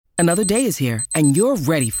Another day is here, and you're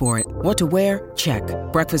ready for it. What to wear? Check.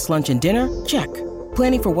 Breakfast, lunch, and dinner? Check.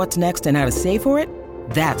 Planning for what's next and how to save for it?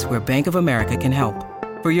 That's where Bank of America can help.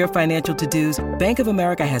 For your financial to-dos, Bank of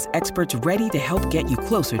America has experts ready to help get you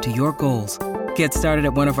closer to your goals. Get started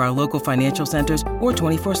at one of our local financial centers or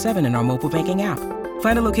 24/7 in our mobile banking app.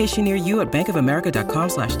 Find a location near you at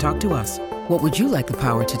bankofamerica.com/talktous. What would you like the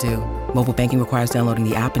power to do? Mobile banking requires downloading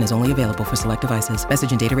the app and is only available for select devices.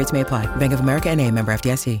 Message and data rates may apply. Bank of America N.A., member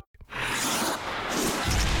FDIC.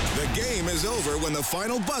 The game is over when the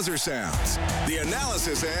final buzzer sounds. The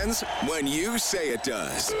analysis ends when you say it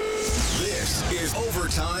does. This is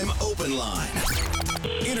Overtime Open Line.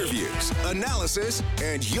 Interviews, analysis,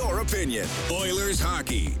 and your opinion. Oilers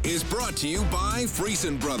hockey is brought to you by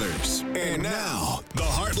Friesen Brothers. And now, the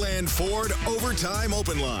Heartland Ford Overtime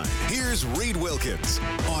Open Line. Here's Reed Wilkins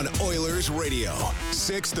on Oilers Radio,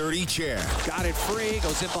 630 Chair. Got it free,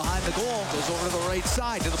 goes in behind the goal, goes over to the right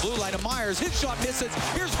side to the blue line of Myers. His shot misses.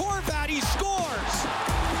 Here's Horvat, he scores!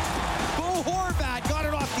 Bo Horvat got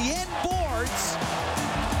it off the end boards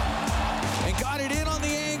and got it in on the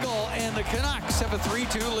angle, and the Canucks have a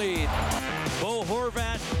 3-2 lead. Bo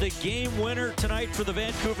Horvat, the game winner tonight for the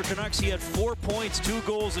Vancouver Canucks. He had 4 points, 2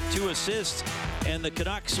 goals, and 2 assists, and the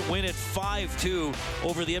Canucks win it 5-2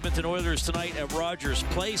 over the Edmonton Oilers tonight at Rogers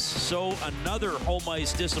Place. So another home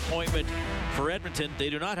ice disappointment for Edmonton. They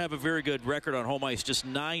do not have a very good record on home ice, just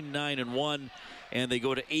 9-9-1. And they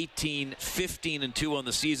go to 18-15-2 on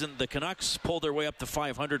the season. The Canucks pulled their way up to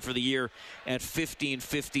 500 for the year at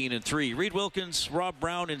 15-15-3. Reed Wilkins, Rob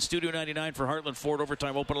Brown in Studio 99 for Heartland Ford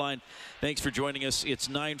Overtime Open Line. Thanks for joining us. It's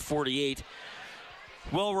 9:48.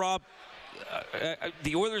 Well, Rob,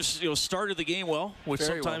 the Oilers started the game well, which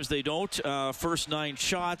Very sometimes they don't. First 9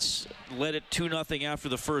 shots, led it 2-0 after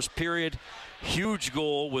the first period. Huge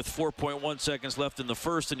goal with 4.1 seconds left in the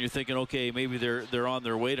first, and you're thinking, okay, maybe they're on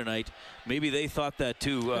their way tonight. Maybe they thought that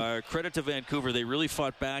too. Credit to Vancouver. They really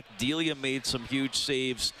fought back. Delia made some huge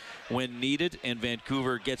saves when needed, and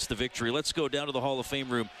Vancouver gets the victory. Let's go down to the Hall of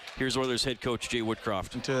Fame room. Here's Oilers head coach Jay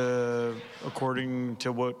Woodcroft. According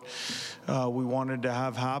to what we wanted to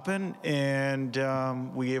have happen, and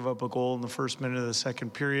we gave up a goal in the first minute of the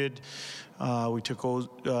second period. We took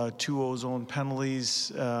 2 ozone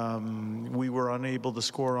penalties. We were unable to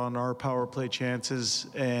score on our power play chances,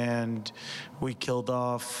 and we killed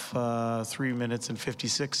off 3 minutes and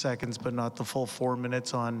 56 seconds, but not the full 4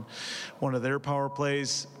 minutes on one of their power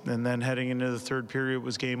plays. And then heading into the third period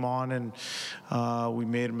was game on, and we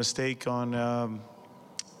made a mistake on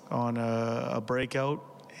a breakout,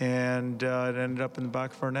 and it ended up in the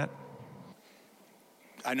back of our net.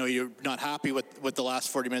 I know you're not happy with the last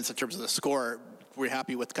 40 minutes in terms of the score. We're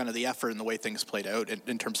happy with kind of the effort and the way things played out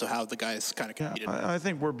in terms of how the guys kind of competed. I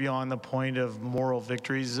think we're beyond the point of moral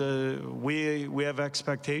victories. We have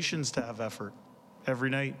expectations to have effort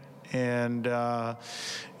every night. And,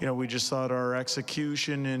 we just thought our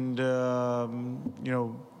execution and,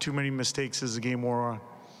 too many mistakes as the game wore on.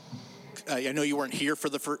 I know you weren't here for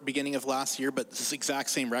the beginning of last year, but this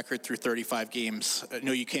exact same record through 35 games. I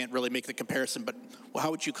know you can't really make the comparison, but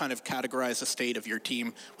how would you kind of categorize the state of your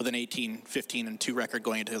team with an 18-15-2 record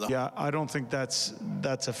going into the... Yeah, I don't think that's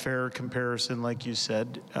a fair comparison, like you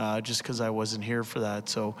said, just because I wasn't here for that.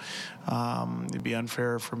 So it'd be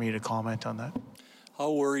unfair for me to comment on that.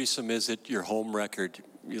 How worrisome is it, your home record?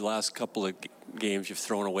 Your last couple of games, you've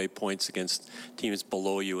thrown away points against teams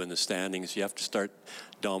below you in the standings. You have to start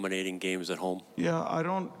dominating games at home. Yeah, I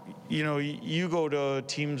don't, you go to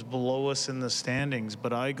teams below us in the standings,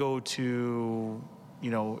 but I go to,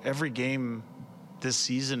 every game this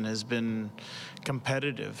season has been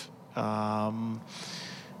competitive. Do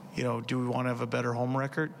we want to have a better home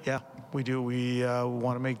record? Yeah, we do. We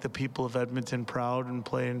want to make the people of Edmonton proud and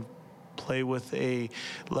play with a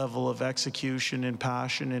level of execution and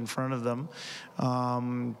passion in front of them.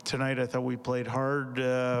 Tonight I thought we played hard.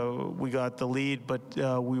 We got the lead, but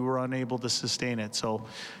we were unable to sustain it. So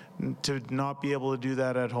to not be able to do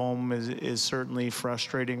that at home is certainly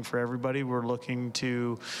frustrating for everybody. We're looking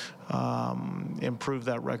to improve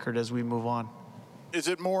that record as we move on. Is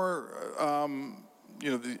it more...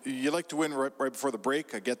 you like to win right before the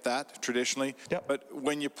break. I get that traditionally. Yep. But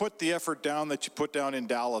when you put the effort down that you put down in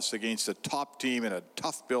Dallas against a top team in a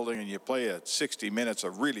tough building, and you play 60 minutes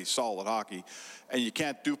of really solid hockey, and you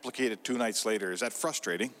can't duplicate it 2 nights later, is that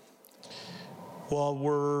frustrating? Well,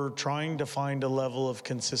 we're trying to find a level of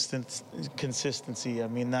consistency. I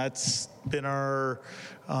mean, that's been our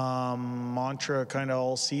mantra kind of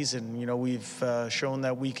all season. We've shown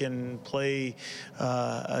that we can play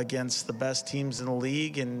against the best teams in the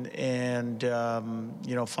league and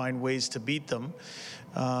find ways to beat them.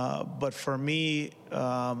 But for me,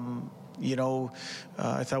 I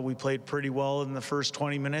thought we played pretty well in the first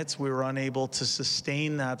 20 minutes. We were unable to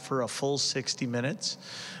sustain that for a full 60 minutes.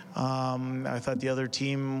 I thought the other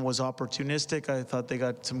team was opportunistic. I thought they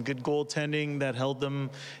got some good goaltending that held them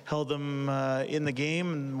in the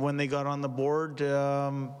game. And when they got on the board,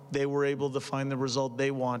 they were able to find the result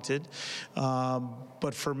they wanted.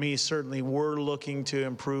 But for me, certainly, we're looking to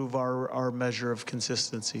improve our measure of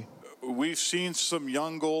consistency. We've seen some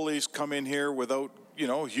young goalies come in here without,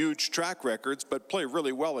 huge track records, but play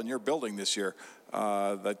really well in your building this year.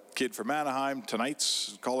 That kid from Anaheim,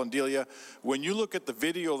 tonight's Colin Delia. When you look at the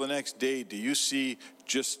video the next day, do you see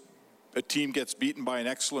just a team gets beaten by an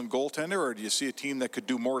excellent goaltender, or do you see a team that could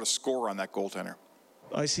do more to score on that goaltender?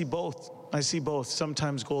 I see both.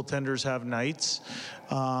 Sometimes goaltenders have nights.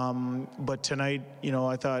 But tonight,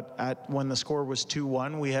 I thought when the score was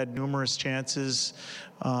 2-1, we had numerous chances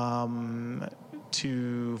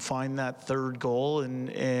to find that third goal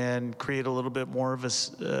and create a little bit more of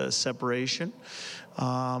a separation.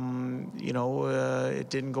 It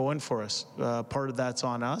didn't go in for us. Part of that's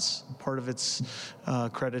on us. Part of it's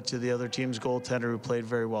credit to the other team's goaltender who played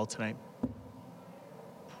very well tonight.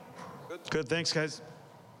 Good. Thanks, guys.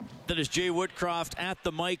 That is Jay Woodcroft at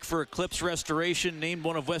the mic for Eclipse Restoration, named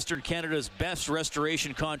one of Western Canada's best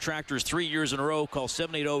restoration contractors 3 years in a row. Call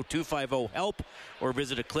 780-250-HELP or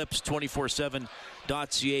visit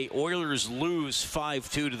eclipse247.ca. Oilers lose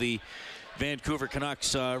 5-2 to the Vancouver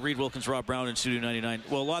Canucks. Reed Wilkins, Rob Brown in Studio 99.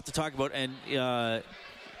 Well, a lot to talk about, and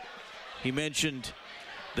he mentioned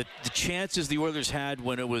the chances the Oilers had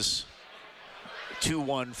when it was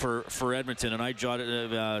 2-1 for Edmonton, and I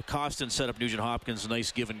jotted Costin set up Nugent Hopkins,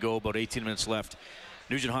 nice give and go, about 18 minutes left.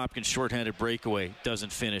 Nugent Hopkins shorthanded breakaway,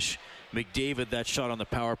 doesn't finish. McDavid, that shot on the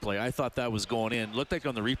power play, I thought that was going in. Looked like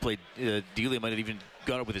on the replay, Delia might have even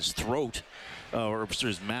got it with his throat or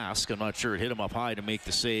his mask. I'm not sure. It hit him up high to make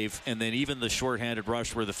the save. And then even the shorthanded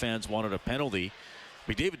rush where the fans wanted a penalty,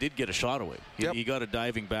 McDavid did get a shot away. He got a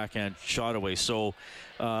diving backhand shot away. So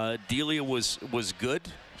Delia was good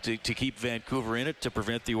to keep Vancouver in it, to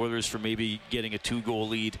prevent the Oilers from maybe getting a 2-goal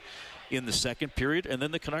lead in the second period, and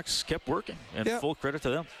then the Canucks kept working, and full credit to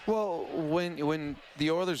them. Well, when the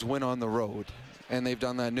Oilers win on the road, and they've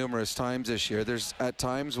done that numerous times this year, there's at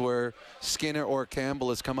times where Skinner or Campbell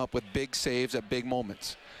has come up with big saves at big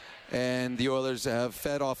moments, and the Oilers have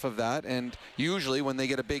fed off of that, and usually when they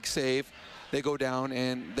get a big save, they go down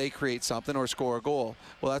and they create something or score a goal.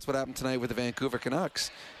 Well, that's what happened tonight with the Vancouver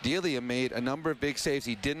Canucks. Delia made a number of big saves.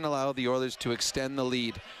 He didn't allow the Oilers to extend the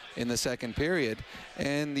lead in the second period,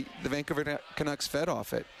 and the Vancouver Canucks fed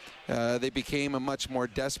off it. They became a much more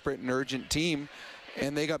desperate and urgent team,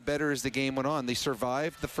 and they got better as the game went on. They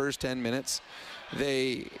survived the first 10 minutes.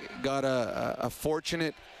 They got a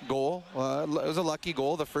fortunate goal. It was a lucky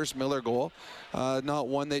goal, the first Miller goal, not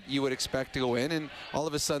one that you would expect to go in. And all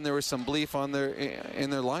of a sudden there was some belief in their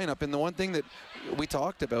lineup. And the one thing that we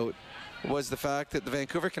talked about was the fact that the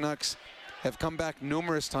Vancouver Canucks have come back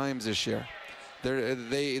numerous times this year.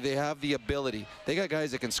 They have the ability. They got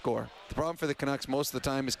guys that can score. The problem for the Canucks most of the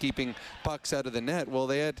time is keeping pucks out of the net. Well,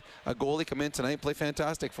 they had a goalie come in tonight and play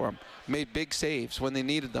fantastic for them. Made big saves when they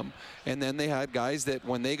needed them. And then they had guys that,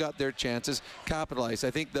 when they got their chances, capitalized. I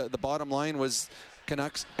think the bottom line was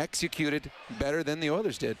Canucks executed better than the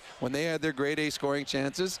Oilers did. When they had their grade A scoring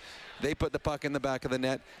chances, they put the puck in the back of the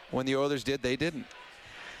net. When the Oilers did, they didn't.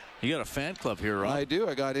 You got a fan club here, Rob. I do.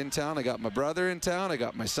 I got in town. I got my brother in town. I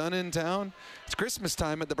got my son in town. It's Christmas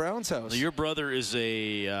time at the Browns house. Now, your brother is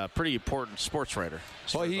a pretty important sports writer.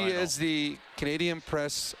 Well, he is the Canadian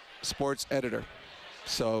Press sports editor.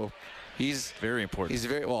 So he's very important. He's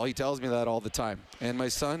well, he tells me that all the time. And my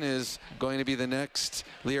son is going to be the next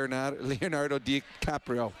Leonardo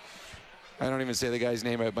DiCaprio. I don't even say the guy's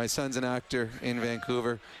name right. My son's an actor in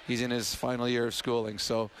Vancouver. He's in his final year of schooling.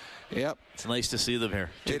 So, yep. It's nice to see them here.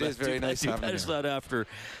 It is very nice to have them here. It's not after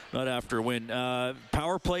a win.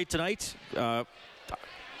 Power play tonight.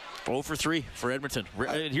 0 for 3 for Edmonton.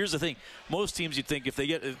 And here's the thing: most teams, you'd think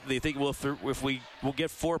they think, well, if we will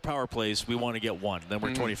get 4 power plays, we want to get 1. Then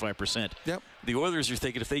we're 25%. Yep. The Oilers are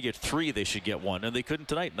thinking if they get 3, they should get 1, and they couldn't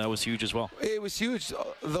tonight, and that was huge as well. It was huge,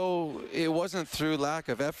 though it wasn't through lack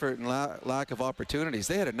of effort and lack of opportunities.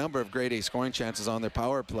 They had a number of grade A scoring chances on their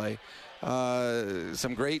power play.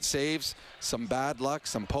 Some great saves, some bad luck,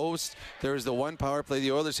 some posts. There was the one power play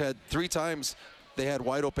the Oilers had 3 times. They had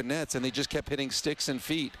wide open nets, and they just kept hitting sticks and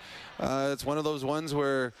feet. It's one of those ones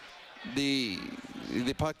where the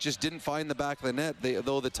puck just didn't find the back of the net,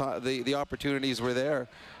 though the opportunities were there.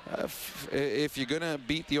 If you're going to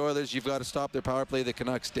beat the Oilers, you've got to stop their power play. The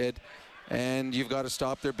Canucks did. and you've got to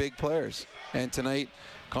stop their big players. And tonight,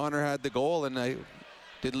 Connor had the goal, and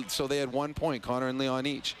so they had 1 point, Connor and Leon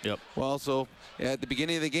each. Yep. Well, so at the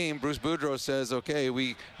beginning of the game, Bruce Boudreau says, okay,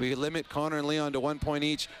 we limit Connor and Leon to 1 point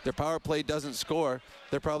each. Their power play doesn't score.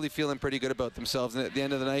 They're probably feeling pretty good about themselves. And at the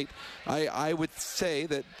end of the night, I would say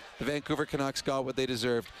that the Vancouver Canucks got what they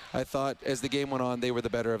deserved. I thought as the game went on, they were the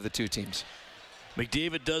better of the two teams.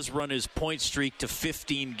 McDavid does run his point streak to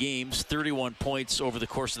 15 games, 31 points over the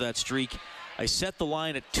course of that streak. I set the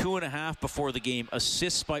line at 2.5 before the game.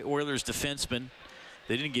 Assists by Oilers defensemen.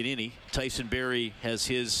 They didn't get any. Tyson Barrie has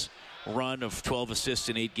his run of 12 assists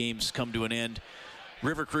in 8 games come to an end.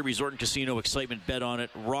 River Cree Resort and Casino excitement bet on it.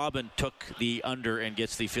 Robin took the under and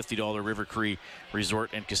gets the $50 River Cree Resort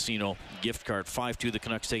and Casino gift card. 5-2, the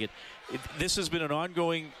Canucks take it. This has been an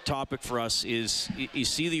ongoing topic for us. Is you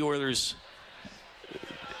see the Oilers,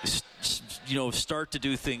 start to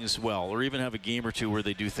do things well, or even have a game or two where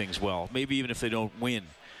they do things well. Maybe even if they don't win.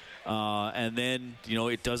 And then,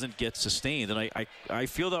 it doesn't get sustained. And I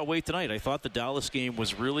feel that way tonight. I thought the Dallas game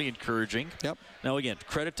was really encouraging. Yep. Now, again,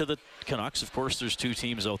 credit to the Canucks. Of course, there's 2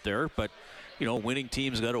 teams out there. But, winning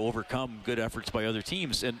teams got to overcome good efforts by other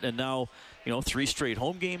teams. And now, 3 straight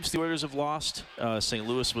home games the Oilers have lost. St.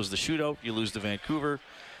 Louis was the shootout. You lose to Vancouver.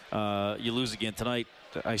 You lose again tonight.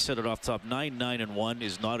 I said it off the top. 9-1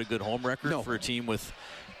 is not a good home record for a team with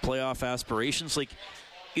playoff aspirations.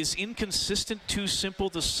 Is inconsistent too simple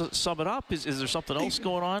to sum it up? Is there something else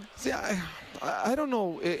going on? See, I don't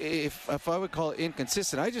know if I would call it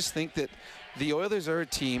inconsistent. I just think that the Oilers are a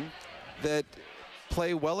team that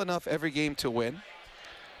play well enough every game to win,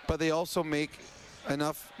 but they also make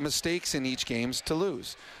enough mistakes in each game to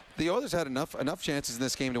lose. The Oilers had enough chances in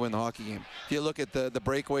this game to win the hockey game. If you look at the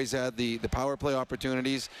breakaways, had the power play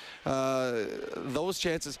opportunities, those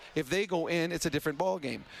chances, if they go in, it's a different ball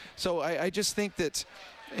game. So I just think that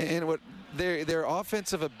what their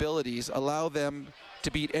offensive abilities allow them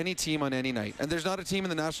to beat any team on any night. And there's not a team in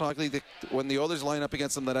the National Hockey League that, when the Oilers line up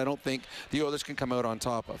against them, that I don't think the Oilers can come out on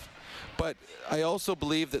top of. But I also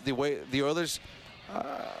believe that the way the Oilers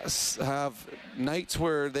have nights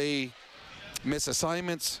where they miss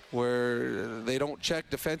assignments, where they don't check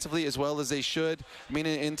defensively as well as they should. I mean,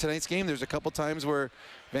 in tonight's game, there's a couple times where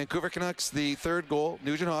Vancouver Canucks, the third goal,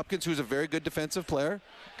 Nugent Hopkins, who's a very good defensive player,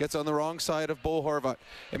 gets on the wrong side of Bo Horvat.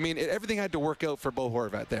 I mean, everything had to work out for Bo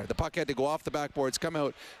Horvat there. The puck had to go off the backboards, come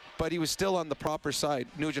out, but he was still on the proper side.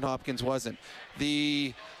 Nugent Hopkins wasn't.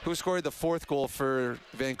 Who scored the 4th goal for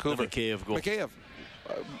Vancouver? The Mikheyev goal. Mikheyev.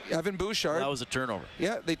 Evan Bouchard. That was a turnover.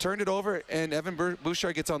 Yeah, they turned it over, and Evan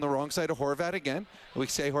Bouchard gets on the wrong side of Horvat again. We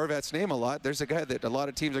say Horvat's name a lot. There's a guy that a lot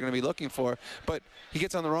of teams are going to be looking for, but he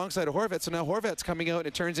gets on the wrong side of Horvat, so now Horvat's coming out, and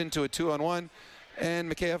it turns into a 2-on-1,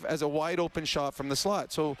 and Mikheyev has a wide-open shot from the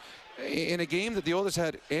slot. So in a game that the Oilers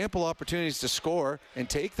had ample opportunities to score and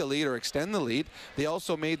take the lead or extend the lead, they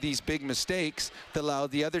also made these big mistakes that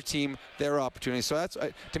allowed the other team their opportunities. So that's,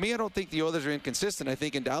 to me, I don't think the Oilers are inconsistent. I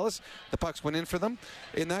think in Dallas, the pucks went in for them.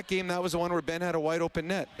 In that game, that was the one where Ben had a wide open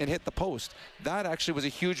net and hit the post. That actually was a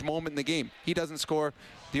huge moment in the game. He doesn't score.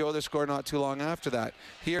 The Oilers score not too long after that.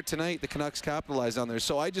 Here tonight, the Canucks capitalized on there.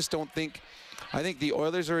 So I just don't think, I think the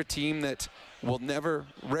Oilers are a team that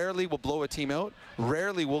rarely will blow a team out,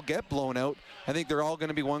 rarely will get blown out. I think they're all going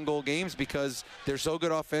to be 1-goal games because they're so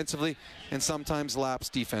good offensively and sometimes lapse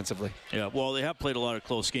defensively. Yeah, well, they have played a lot of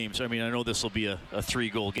close games. I mean, I know this will be a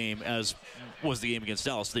 3-goal game, as was the game against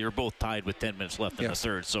Dallas. They were both tied with 10 minutes left in the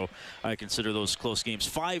third, so I consider those close games.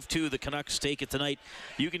 5-2, the Canucks take it tonight.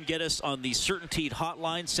 You can get us on the CertainTeed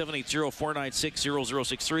hotline,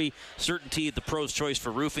 780-496-0063. CertainTeed, the pro's choice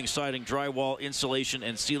for roofing, siding, drywall, insulation,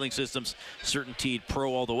 and ceiling systems. CertainTeed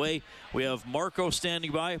Pro all the way. We have Marco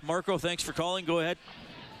standing by. Marco, thanks for calling. Go ahead.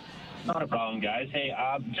 Not a problem, guys. Hey,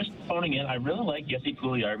 just phoning in. I really like Jesse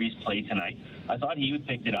Puljujarvi's play tonight. I thought he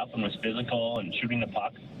picked it up and was physical and shooting the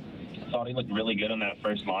puck. I thought he looked really good on that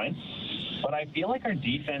first line. But I feel like our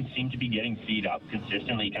defense seemed to be getting feed up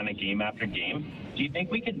consistently kind of game after game. Do you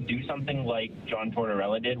think we could do something like John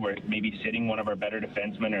Tortorella did, where maybe sitting one of our better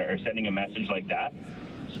defensemen or sending a message like that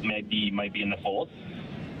might be in the fold?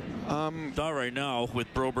 Not right now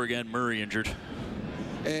with Broberg and Murray injured.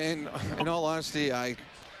 And in all honesty, I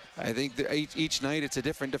think that each night it's a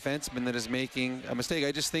different defenseman that is making a mistake.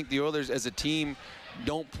 I just think the Oilers as a team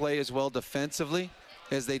don't play as well defensively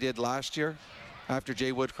as they did last year after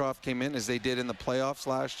Jay Woodcroft came in, as they did in the playoffs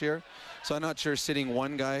last year. So I'm not sure sitting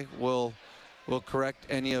one guy will correct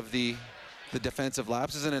any of the defensive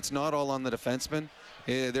lapses, and it's not all on the defenseman.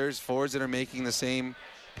 There's forwards that are making the same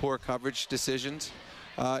poor coverage decisions.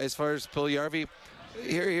 As far as Puljujarvi,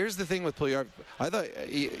 here's the thing with Puljujarvi. I thought,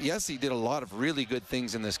 yes, he did a lot of really good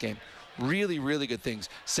things in this game. Really, really good things.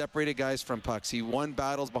 Separated guys from pucks. He won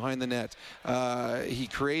battles behind the net. He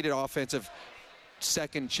created offensive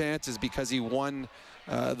second chances because he won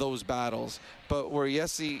those battles. But where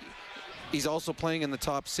he's also playing in the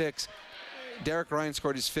top 6. Derek Ryan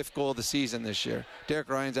scored his 5th goal of the season this year. Derek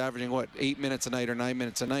Ryan's averaging, 8 minutes a night or 9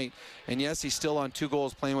 minutes a night. And yes, he's still on 2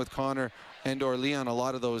 goals playing with Connor and or Leon a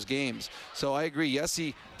lot of those games. So I agree. Yes,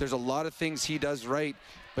 there's a lot of things he does right,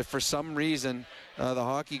 but for some reason, the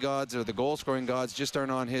hockey gods or the goal-scoring gods just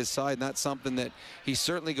aren't on his side. And that's something that he's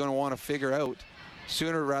certainly going to want to figure out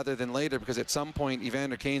sooner rather than later, because at some point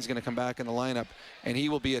Evander Kane's going to come back in the lineup and he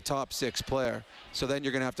will be a top 6 player. So then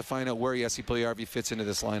you're going to have to find out where Jesse Puljujarvi fits into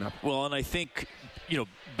this lineup. Well, and I think,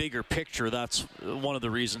 bigger picture, that's one of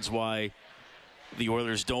the reasons why the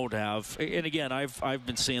Oilers don't have, and again, I've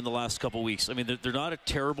been saying the last couple weeks, I mean, they're not a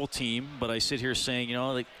terrible team, but I sit here saying,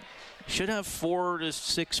 they should have 4 to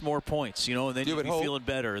 6 more points, and then you'll be feeling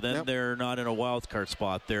better. Then they're not in a wild card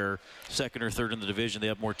spot. They're 2nd or 3rd in the division. They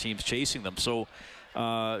have more teams chasing them. So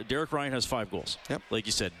Derek Ryan has 5 goals. Yep. Like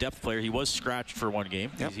you said, depth player. He was scratched for 1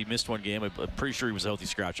 game. Yep. He missed 1 game. I'm pretty sure he was a healthy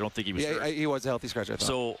scratch. I don't think he was hurt. He was a healthy scratch, I thought.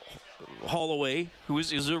 So Holloway, who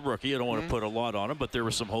is a rookie, I don't want to put a lot on him, but there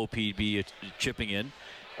was some hope he'd be chipping in.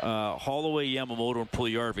 Holloway, Yamamoto, and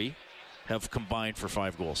Puljujarvi have combined for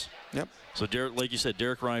 5 goals. Yep. So, like you said,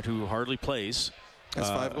 Derek Ryan, who hardly plays, has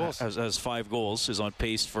 5 goals. Has 5 goals, is on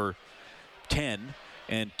pace for 10,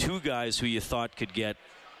 and 2 guys who you thought could get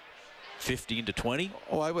 15 to 20.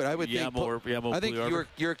 Oh, I would think. I think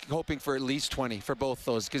you're hoping for at least 20 for both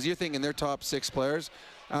those, because you're thinking they're top 6 players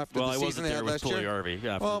after the season they had last year.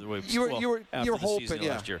 You were hoping,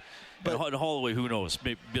 last year. But Holloway, who knows,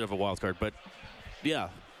 maybe a bit of a wild card, but yeah.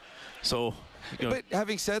 So. But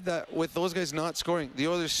having said that, with those guys not scoring, the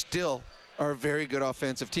Oilers still are a very good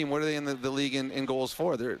offensive team. What are they in the league in goals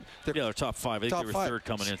for? They're top 5. I think they were 3rd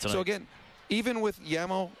coming in tonight. So again, even with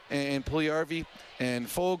Yamo and Puljujarvi and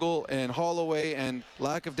Foegele and Holloway and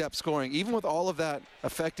lack of depth scoring, even with all of that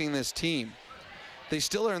affecting this team, they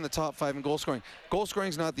still are in the top 5 in goal scoring. Goal scoring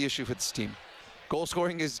is not the issue with this team. Goal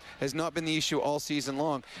scoring has not been the issue all season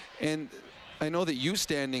long. And I know that you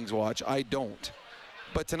standings watch. I don't.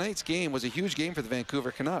 But tonight's game was a huge game for the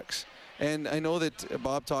Vancouver Canucks. And I know that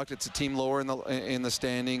Bob talked, it's a team lower in the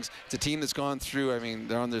standings. It's a team that's gone through,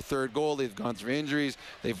 they're on their 3rd goal. They've gone through injuries.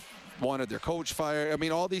 They've wanted their coach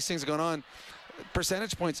fired. All these things have gone on.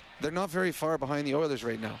 Percentage points, they're not very far behind the Oilers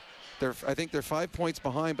right now. I think they're 5 points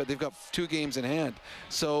behind, but they've got 2 games in hand.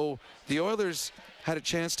 So the Oilers had a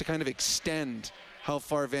chance to kind of extend how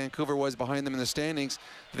far Vancouver was behind them in the standings.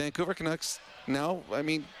 The Vancouver Canucks now,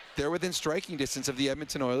 they're within striking distance of the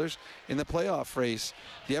Edmonton Oilers in the playoff race.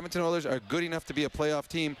 The Edmonton Oilers are good enough to be a playoff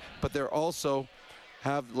team, but they're also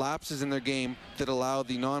have lapses in their game that allow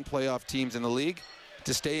the non-playoff teams in the league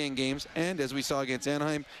to stay in games, and as we saw against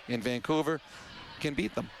Anaheim and Vancouver, can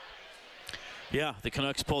beat them. Yeah, the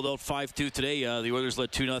Canucks pulled out 5-2 today. The Oilers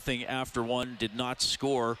led 2-0 after 1, did not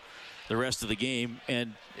score the rest of the game.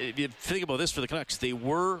 And if you think about this for the Canucks, they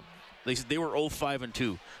were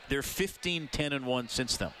 0-5-2. They're 15-10-1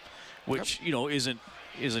 since then, which isn't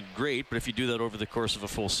great. But if you do that over the course of a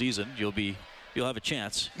full season, you'll have a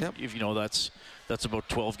chance. Yep. If that's about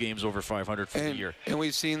 12 games over 500 for the year. And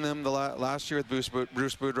we've seen them last year with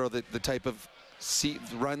Bruce Boudreau, the type of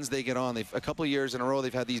runs they get on. A couple of years in a row,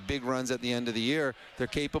 they've had these big runs at the end of the year. They're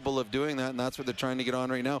capable of doing that, and that's what they're trying to get on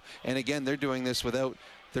right now. And again, they're doing this without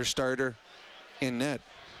their starter in net.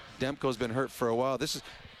 Demko's been hurt for a while. This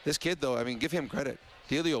kid, though, give him credit.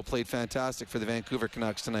 Delio played fantastic for the Vancouver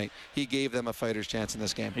Canucks tonight. He gave them a fighter's chance in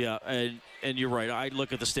this game. Yeah, and you're right. I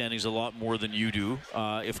look at the standings a lot more than you do.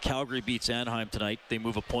 If Calgary beats Anaheim tonight, they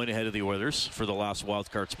move a point ahead of the Oilers for the last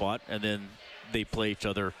wild card spot, and then they play each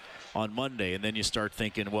other on Monday. And then you start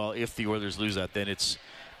thinking, well, if the Oilers lose that, then it's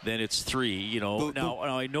 3. Now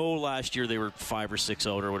I know last year they were 5 or 6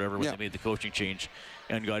 out or whatever when they made the coaching change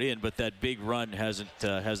and got in, but that big run hasn't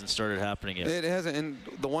started happening yet. It hasn't, and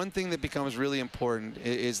the one thing that becomes really important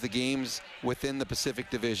is the games within the Pacific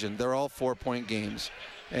Division. They're all 4-point games,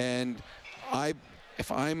 and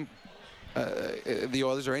if I'm the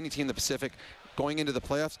Oilers or any team in the Pacific going into the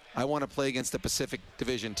playoffs, I want to play against the Pacific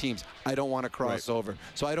Division teams. I don't want to cross over.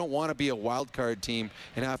 So I don't want to be a wild card team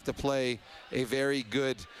and have to play a very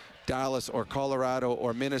good Dallas or Colorado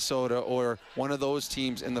or Minnesota or one of those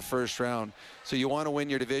teams in the first round. So you want to win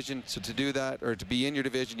your division. So to do that, or to be in your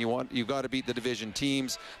division, you've got to beat the division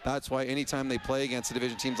teams. That's why anytime they play against the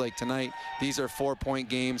division teams like tonight, these are 4-point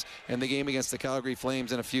games. And the game against the Calgary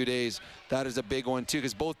Flames in a few days, that is a big one too,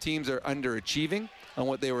 because both teams are underachieving on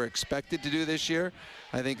what they were expected to do this year.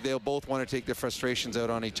 I think they'll both want to take their frustrations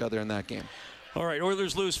out on each other in that game. All right,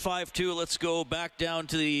 Oilers lose 5-2. Let's go back down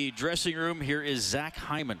to the dressing room. Here is Zach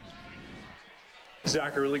Hyman.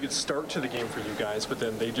 Zach, a really good start to the game for you guys, but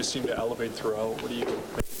then they just seem to elevate throughout. What do you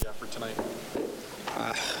make of the effort tonight?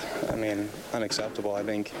 I mean, unacceptable. I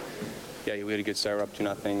think, we had a good start. We're up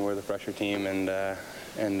 2-0. We're the fresher team, and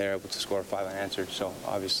they're able to score 5 unanswered. So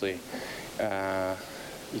obviously,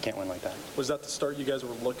 you can't win like that. Was that the start you guys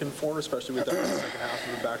were looking for, especially with that second half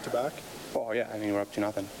of the back-to-back? Oh yeah, I mean, we're up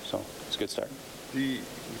 2-0, so it's a good start. We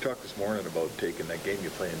talked this morning about taking that game you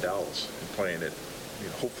play in Dallas and playing it,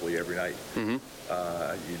 hopefully every night. Mm-hmm.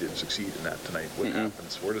 You didn't succeed in that tonight. What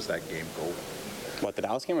happens? Where does that game go? What, the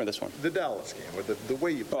Dallas game or this one? The Dallas game, or the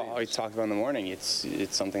way you play. Oh, we talked about in the morning. It's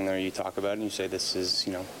something that you talk about and you say this is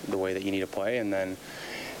the way that you need to play, and then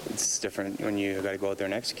it's different when you got to go out there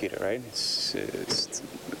and execute it, right? It's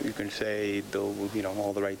you can say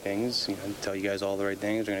all the right things, tell you guys all the right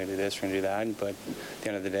things. We're going to do this, we're going to do that, but at the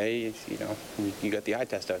end of the day, you got the eye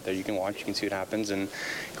test out there. You can watch, you can see what happens, and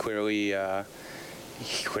clearly we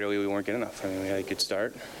weren't good enough. I mean, we had a good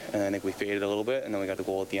start, and I think we faded a little bit, and then we got the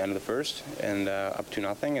goal at the end of the first, and up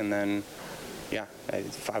 2-0, and then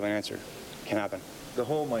 5 unanswered. Can happen. The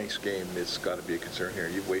home ice game has got to be a concern here.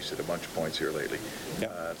 You've wasted a bunch of points here lately.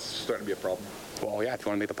 Yeah. It's starting to be a problem. Well, yeah, if you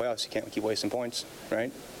want to make the playoffs, you can't keep wasting points, right?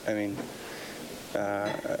 I mean,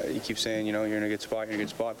 you keep saying, you're in a good spot,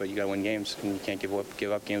 but you got to win games, and you can't give up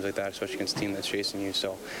games like that, especially against a team that's chasing you.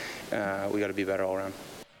 So we got to be better all around.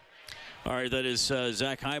 All right, that is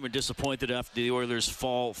Zach Hyman, disappointed after the Oilers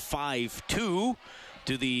fall 5-2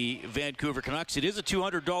 to the Vancouver Canucks. It is a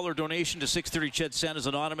 $200 donation to 630 CHED Santa's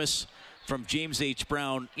Anonymous from James H.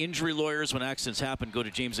 Brown Injury Lawyers. When accidents happen, go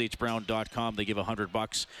to jameshbrown.com. They give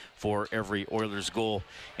 $100 for every Oilers goal,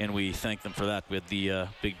 and we thank them for that with the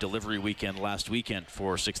big delivery weekend last weekend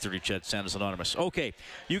for 630 CHED Santa's Anonymous. Okay,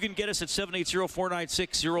 you can get us at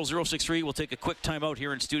 780-496-0063. We'll take a quick timeout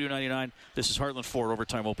here in Studio 99. This is Heartland Ford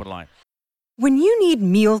Overtime Open Line. When you need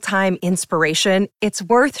mealtime inspiration, it's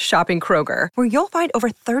worth shopping Kroger, where you'll find over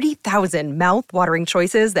 30,000 mouth-watering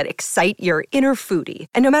choices that excite your inner foodie.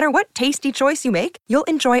 And no matter what tasty choice you make, you'll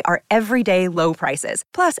enjoy our everyday low prices,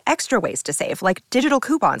 plus extra ways to save, like digital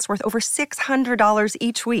coupons worth over $600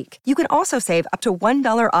 each week. You can also save up to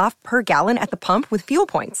 $1 off per gallon at the pump with fuel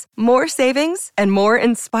points. More savings and more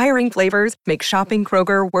inspiring flavors make shopping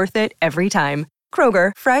Kroger worth it every time.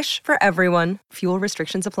 Kroger, fresh for everyone. Fuel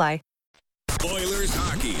restrictions apply. Oilers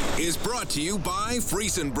hockey is brought to you by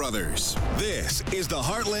Friesen Brothers. This is the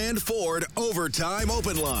Heartland Ford Overtime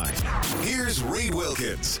Open Line. Here's Reed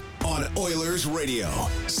Wilkins on Oilers Radio,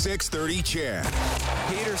 630 CHED.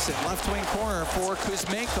 Peterson, left wing corner for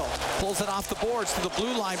Kuzmenko. Pulls it off the boards to the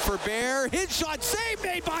blue line for Bear. His shot, save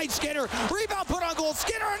made by Skinner. Rebound put on goal.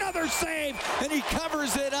 Skinner, another save, and he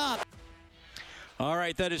covers it up. All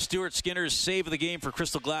right, that is Stuart Skinner's save of the game for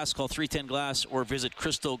Crystal Glass. Call 310-GLASS or visit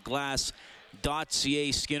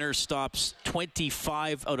crystalglass.ca. Skinner stops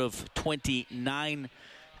 25 out of 29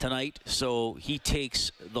 tonight, so he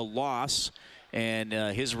takes the loss, and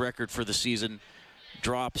his record for the season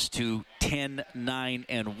drops to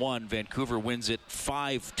 10-9-1. Vancouver wins it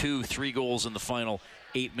 5-2, 3 goals in the final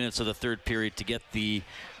 8 minutes of the third period to get the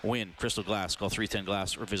win. Crystal Glass, call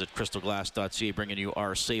 310-GLASS or visit crystalglass.ca, bringing you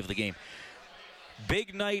our save of the game.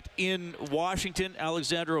 Big night in Washington.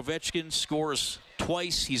 Alexander Ovechkin scores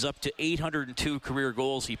twice. He's up to 802 career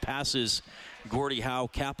goals. He passes Gordie Howe.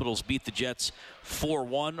 Capitals beat the Jets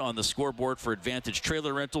 4-1 on the scoreboard for Advantage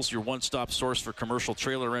Trailer Rentals, your one-stop source for commercial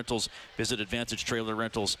trailer rentals. Visit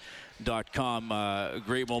AdvantageTrailerRentals.com.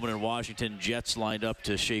 Great moment in Washington. Jets lined up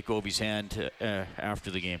to shake Ovi's hand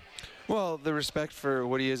after the game. Well, the respect for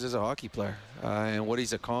what he is as a hockey player and what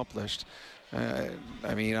he's accomplished. I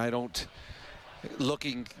mean, I don't...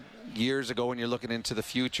 Looking years ago when you're looking into the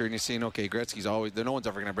future and you're seeing, okay, Gretzky's always, no one's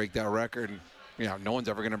ever going to break that record. And, no one's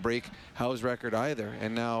ever going to break Howe's record either.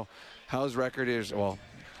 And now Howe's record is,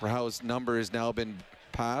 Howe's number has now been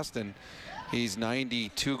passed, and he's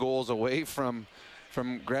 92 goals away from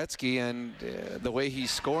Gretzky. And the way he's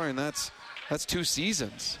scoring, that's 2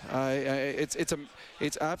 seasons.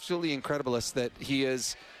 It's absolutely incredible that he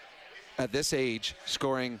is, at this age,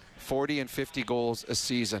 scoring 40 and 50 goals a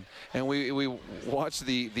season. And we watched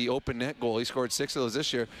the open net goal. He scored 6 of those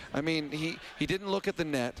this year. I mean, he didn't look at the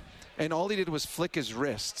net, and all he did was flick his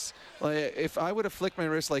wrists. If I would have flicked my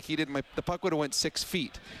wrist like he did, the puck would have went 6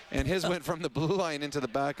 feet, and his went from the blue line into the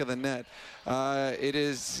back of the net.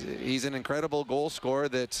 He's an incredible goal scorer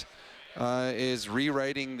that is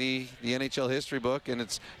rewriting the NHL history book, and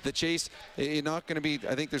it's the chase. It's not going to be.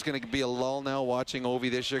 I think there's going to be a lull now watching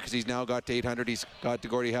Ovi this year because he's now got to 800. He's got to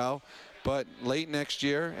Gordie Howe, But late next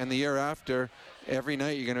year and the year after, every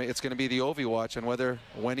night it's going to be the Ovi watch on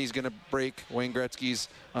when he's going to break Wayne Gretzky's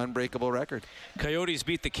unbreakable record. Coyotes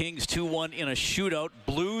beat the Kings 2-1 in a shootout.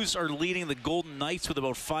 Blues are leading the Golden Knights with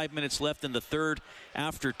about 5 minutes left in the third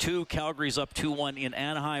after 2. Calgary's up 2-1 in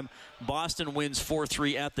Anaheim. Boston wins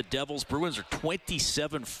 4-3 at the Devils. Bruins are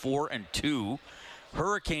 27-4-2.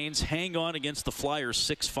 Hurricanes hang on against the Flyers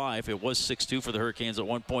 6-5. It was 6-2 for the Hurricanes at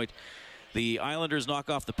one point. The Islanders knock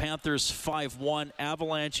off the Panthers 5-1.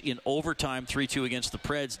 Avalanche in overtime 3-2 against the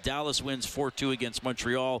Preds. Dallas wins 4-2 against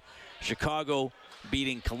Montreal. Chicago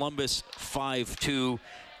beating Columbus 5-2.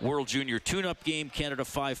 World Junior tune-up game, Canada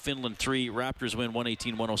 5, Finland 3. Raptors win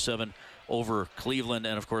 118-107 over Cleveland.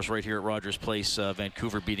 And, of course, right here at Rogers Place,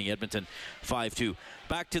 Vancouver beating Edmonton 5-2.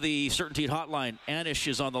 Back to the Certainty Hotline. Anish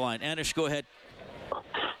is on the line. Anish, go ahead.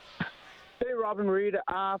 Hey, Robin Reed.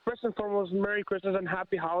 First and foremost, Merry Christmas and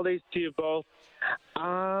Happy Holidays to you both.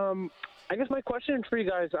 I guess my question for you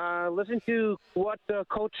guys, listening to what the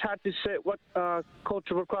coach had to say, what Coach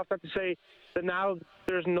Woodcroft had to say, that now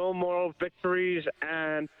there's no moral victories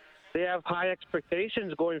and they have high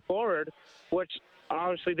expectations going forward, which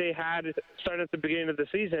obviously they had starting at the beginning of the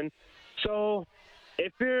season. So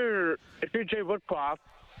if you're Jay Woodcroft,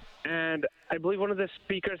 and I believe one of the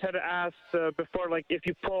speakers had asked before, like, if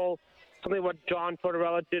you pull something what John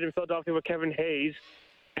Tortorella did in Philadelphia with Kevin Hayes,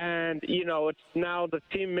 and, you know, it's now the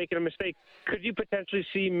team making a mistake, could you potentially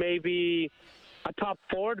see maybe a top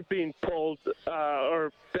forward being pulled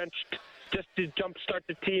or benched just to jumpstart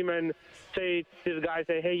the team and say to the guys,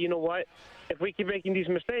 hey, you know what, if we keep making these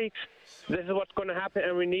mistakes, this is what's going to happen,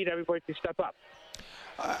 and we need everybody to step up?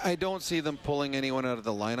 I don't see them pulling anyone out of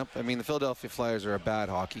the lineup. I mean, the Philadelphia Flyers are a bad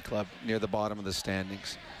hockey club near the bottom of the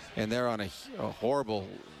standings, and they're on a horrible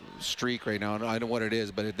streak right now. I don't know what it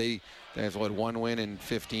is, but they have one win in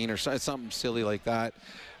 15 or something silly like that.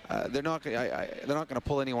 They're not going to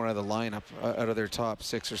pull anyone out of the lineup, out of their top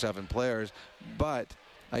 6 or 7 players, but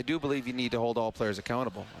I do believe you need to hold all players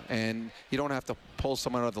accountable, and you don't have to pull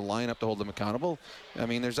someone out of the lineup to hold them accountable. I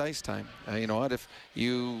mean, there's ice time. You know what? If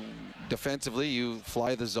you defensively you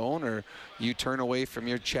fly the zone or you turn away from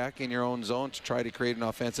your check in your own zone to try to create an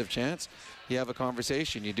offensive chance, you have a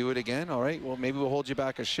conversation. You do it again, all right, well, maybe we'll hold you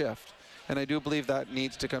back a shift. And I do believe that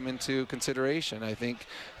needs to come into consideration. I think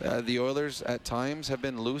the Oilers at times have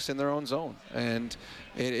been loose in their own zone, and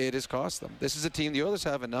it has cost them. This is a team, the Oilers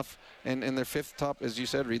have enough, and their 5th top, as you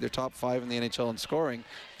said, Reed, they're top 5 in the NHL in scoring.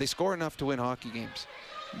 They score enough to win hockey games.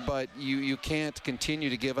 But you can't continue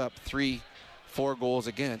to give up 3-4 goals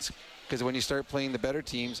against, because when you start playing the better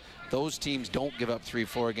teams, those teams don't give up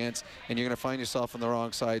 3-4 against, and you're going to find yourself on the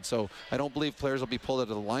wrong side. So I don't believe players will be pulled out of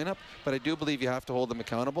the lineup, but I do believe you have to hold them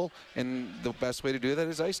accountable, and the best way to do that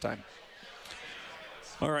is ice time.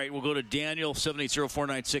 All right, we'll go to Daniel,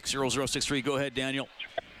 780-496-0063. Go ahead, Daniel.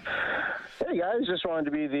 Hey, guys, just wanted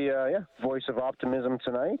to be the voice of optimism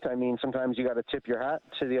tonight. I mean, sometimes you got to tip your hat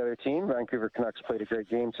to the other team. Vancouver Canucks played a great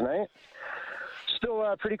game tonight. Still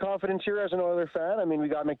pretty confident here as an Oiler fan. I mean, we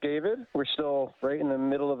got McDavid. We're still right in the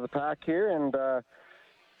middle of the pack here, and I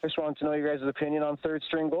just wanted to know your guys' opinion on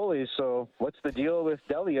third-string goalies. So what's the deal with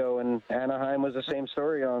Delio? And Anaheim was the same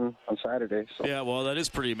story on Saturday. So. Yeah, well, that is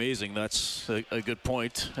pretty amazing. That's a good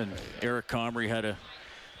point. And Eric Comrie had a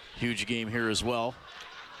huge game here as well.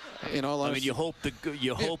 In all honesty, I mean,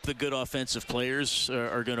 you hope the good offensive players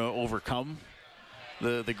are going to overcome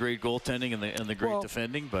the great goaltending and the great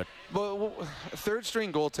defending, but third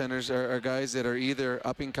string goaltenders are guys that are either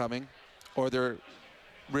up and coming or they're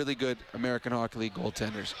really good American Hockey League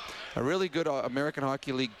goaltenders. A really good American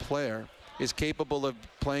Hockey League player is capable of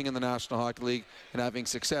playing in the National Hockey League and having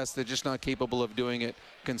success. They're just not capable of doing it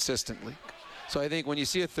consistently. So I think when you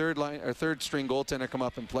see a third string goaltender come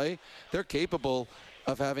up and play, they're capable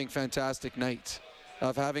of having fantastic nights,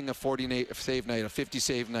 of having a 40 save night, a 50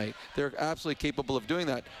 save night. They're absolutely capable of doing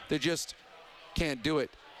that. They just can't do it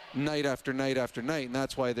night after night after night, and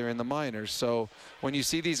that's why they're in the minors. So when you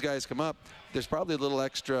see these guys come up, there's probably a little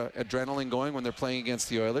extra adrenaline going when they're playing against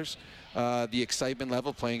the Oilers. The excitement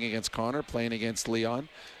level playing against Connor, playing against Leon,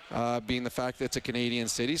 being the fact that it's a Canadian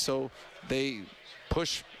city, so they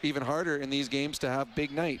push even harder in these games to have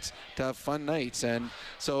big nights, to have fun nights. And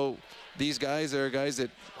so these guys are guys that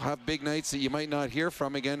have big nights that you might not hear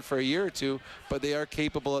from again for a year or two, but they are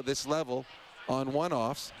capable at this level on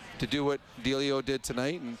one-offs to do what Delio did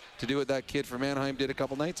tonight and to do what that kid from Anaheim did a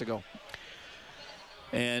couple nights ago.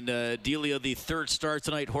 And Delio, the third star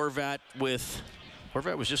tonight. Horvat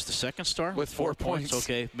was just the second star? With 4 points.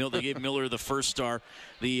 Okay. They gave Miller the first star.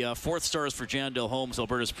 The fourth star is for Jandel Holmes,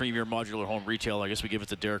 Alberta's premier modular home retailer. I guess we give it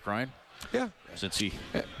to Derek Ryan. Yeah. Since he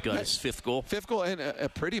got his fifth goal. Fifth goal, and a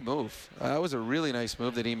pretty move. That was a really nice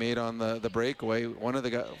move that he made on the breakaway. One of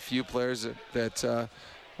the few players that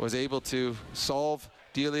was able to solve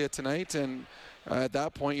Delia tonight. And at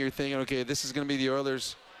that point, you're thinking, okay, this is going to be the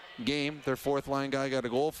Oilers' game. Their fourth line guy got a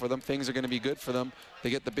goal for them. Things are going to be good for them. They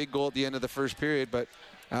get the big goal at the end of the first period, but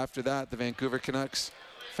after that, the Vancouver Canucks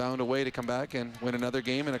found a way to come back and win another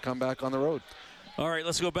game and a comeback on the road. All right,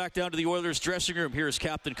 let's go back down to the Oilers dressing room. Here is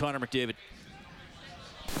Captain Connor McDavid.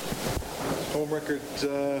 Home record,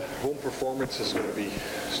 home performance is going to be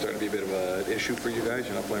starting to be a bit of an issue for you guys.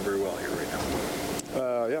 You're not playing very well here right now.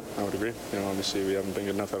 Yeah, I would agree. Obviously we haven't been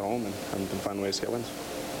good enough at home and haven't been finding ways to get wins.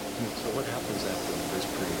 So what happens after the first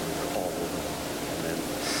period when you're all over them, and then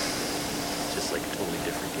just like a totally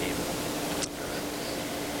different game?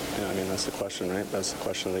 Yeah, I mean, that's the question, right? That's the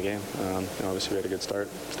question of the game. Obviously, we had a good start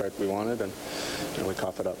we wanted, and we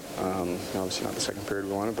cough it up. Obviously, not the second period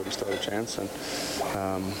we wanted, but we still had a chance, and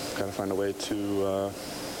got to find a way to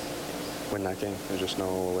win that game. There's just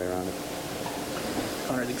no way around it.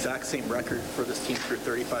 Connor, the exact same record for this team through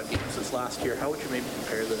 35 games as last year. How would you maybe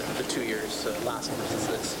compare the 2 years, last versus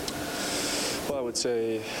this? Well, I would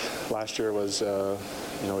say last year was, we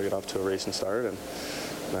got off to a racing start, and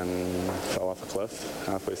then fell off a cliff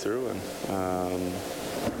halfway through, and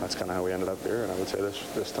that's kind of how we ended up here. And I would say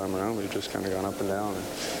this time around, we've just kind of gone up and down, and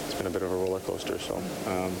it's been a bit of a roller coaster. So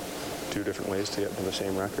 2 different ways to get to the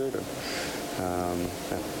same record. And,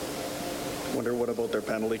 yeah. Wonder what about their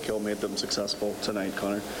penalty kill made them successful tonight,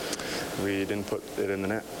 Connor? We didn't put it in the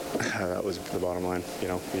net. That was the bottom line.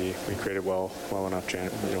 We created well enough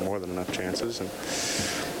more than enough chances, and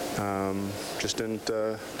just didn't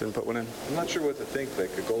put one in. I'm not sure what to think.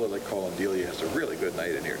 Like a goalie like Colin Delia has a really good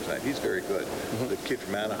night in here tonight. He's very good. Mm-hmm. The kid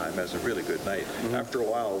from Anaheim has a really good night. Mm-hmm. After a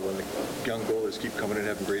while, when the young goalies keep coming in and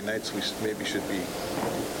having great nights, we maybe should be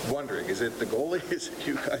wondering, is it the goalie? Is it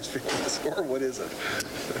you guys picking the score? What is it?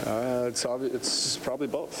 It's probably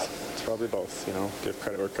both. It's probably both. Give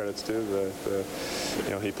credit where credit's due.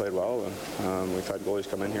 He played well, and we've had goalies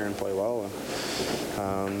come in here and play well,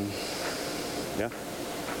 and yeah.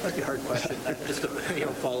 That'd be a hard question. Just to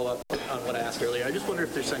follow up on what I asked earlier. I just wonder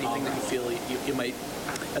if there's anything that you feel you might,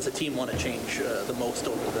 as a team, want to change the most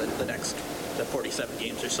over the next 47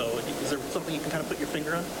 games or so. Is there something you can kind of put your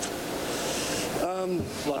finger on? A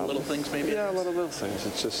lot of little things, maybe? Yeah, a lot of little things.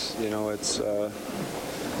 It's just, it's a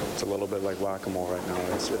little bit like whack-a-mole right now.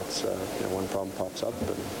 It's one problem pops up,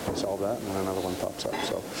 and we solve that, and then another one pops up.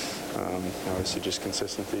 So, obviously, just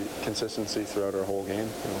consistency throughout our whole game.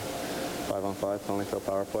 5-on-5, penalty kill,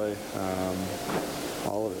 power play.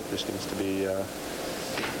 All of it just needs to be,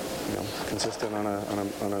 consistent on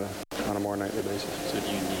a more nightly basis. So do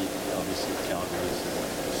you need, obviously, Calgary is a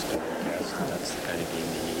stone test. That's the kind of game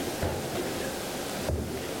you need.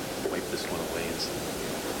 Wipe this one away and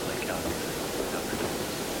like Calgary.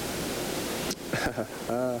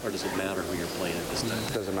 Or does it matter who you're playing at this time?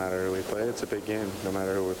 It doesn't matter who we play. It's a big game, no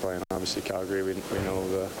matter who we're playing. Obviously, Calgary, we know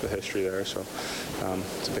the history there, so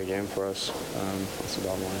it's a big game for us. That's the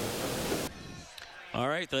bottom line. All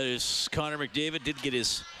right, that is Connor McDavid. Did get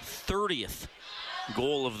his 30th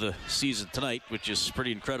goal of the season tonight, which is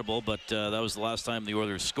pretty incredible, but that was the last time the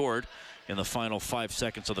Oilers scored in the final 5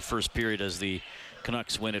 seconds of the first period as the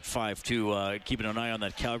Canucks win at 5-2. Keeping an eye on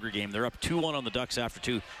that Calgary game. They're up 2-1 on the Ducks after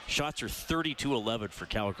 2. Shots are 32-11 for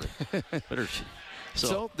Calgary.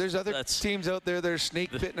 So there's other teams out there that are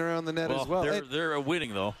snake pitting around the net as well. They're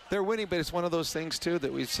winning, though. They're winning, but it's one of those things, too,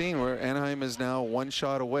 that we've seen where Anaheim is now one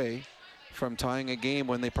shot away from tying a game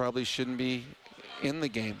when they probably shouldn't be in the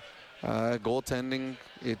game. Goaltending,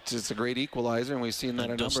 it's a great equalizer, and we've seen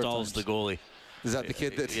that a number of times. the goalie. Is that the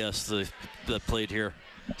kid that? Yes, that played here.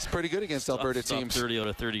 It's pretty good against Alberta teams. 30 out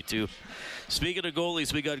of 32. Speaking of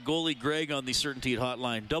goalies, we got goalie Greg on the Certainty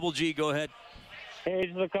Hotline. Double G, go ahead. Hey,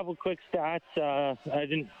 just a couple quick stats. I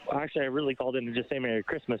really called in to just say Merry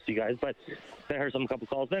Christmas to you guys, but I heard some couple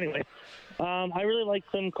calls. Anyway, I really like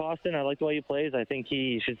Klim Kostin. I like the way he plays. I think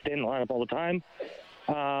he should stay in the lineup all the time.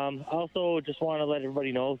 Also, just want to let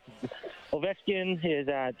everybody know, Ovechkin is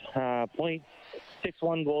at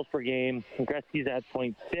 0.61 goals per game. Gretzky's at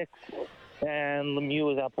 0.6. And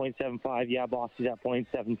Lemieux is at 0.75. Yeah, Boxy's at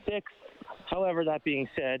 0.76. However, that being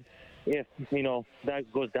said, if,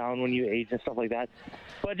 that goes down when you age and stuff like that.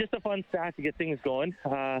 But just a fun stat to get things going.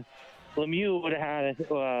 Lemieux would have had,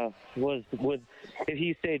 if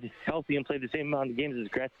he stayed healthy and played the same amount of games as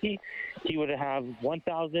Gretzky, he would have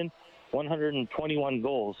 1,121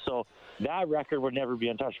 goals. So that record would never be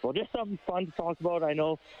untouchable. Just something fun to talk about. I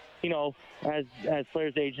know, as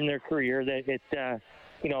players age in their career, that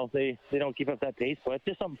they don't keep up that pace, but it's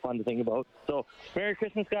just something fun to think about. So Merry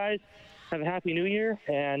Christmas, guys. Have a Happy New Year,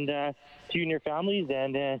 and to you and your families,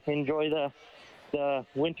 and enjoy the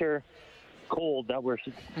winter cold that we're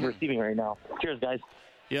receiving right now. Cheers, guys.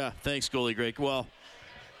 Yeah, thanks, goalie Greg. Well,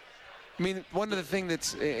 I mean, one of the things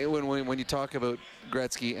that's when you talk about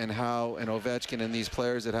Gretzky and Howe and Ovechkin and these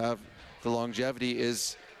players that have the longevity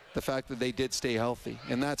is the fact that they did stay healthy,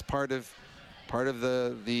 and that's part of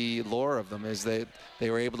the lore of them is that they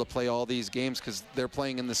were able to play all these games because they're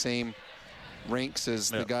playing in the same rinks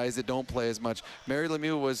as the guys that don't play as much. Mary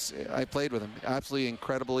Lemieux I played with him, absolutely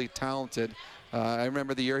incredibly talented. I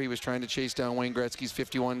remember the year he was trying to chase down Wayne Gretzky's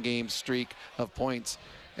 51-game streak of points,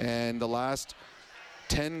 and the last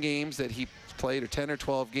 10 games that he played, or 10 or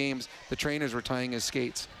 12 games, the trainers were tying his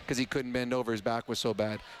skates because he couldn't bend over. His back was so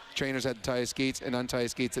bad. The trainers had to tie his skates and untie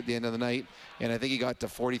his skates at the end of the night, and I think he got to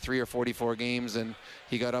 43 or 44 games, and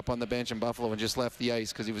he got up on the bench in Buffalo and just left the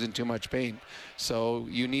ice because he was in too much pain. So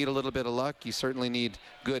you need a little bit of luck. You certainly need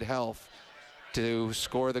good health to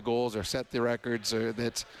score the goals or set the records or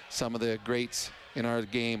that some of the greats in our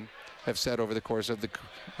game have set over the course of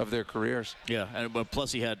their careers. Yeah, but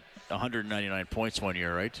plus he had 199 points one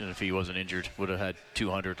year, right? And if he wasn't injured, would have had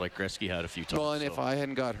 200 like Gretzky had a few times. Well, and if I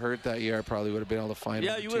hadn't got hurt that year, I probably would have been able to find.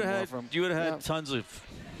 Yeah, you would have had tons of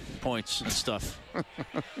points and stuff.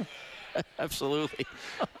 Absolutely.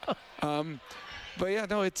 But yeah,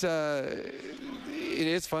 no, it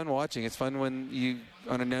is fun watching. It's fun when you,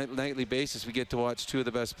 on a nightly basis, we get to watch two of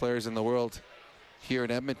the best players in the world here in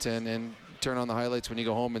Edmonton, and turn on the highlights when you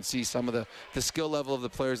go home and see some of the skill level of the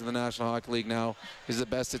players in the National Hockey League now is the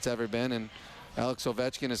best it's ever been. And Alex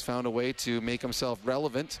Ovechkin has found a way to make himself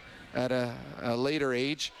relevant at a later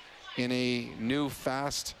age in a new,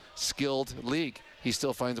 fast, skilled league. He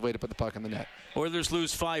still finds a way to put the puck in the net. Oilers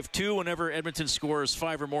lose 5-2 whenever Edmonton scores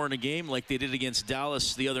 5 or more in a game, like they did against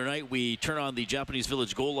Dallas the other night. We turn on the Japanese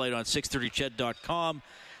Village goal light on 630ched.com.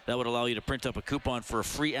 That would allow you to print up a coupon for a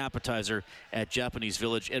free appetizer at Japanese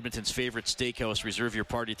Village, Edmonton's favorite steakhouse. Reserve your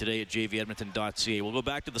party today at jvedmonton.ca. We'll go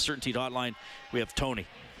back to the Certainty Hotline. We have Tony.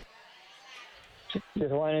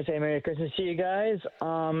 Just wanted to say Merry Christmas to you guys.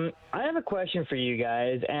 I have a question for you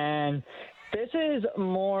guys, and this is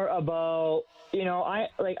more about,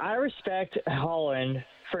 I respect Holland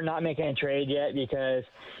for not making a trade yet because,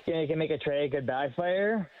 you can make a trade, could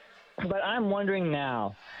backfire. But I'm wondering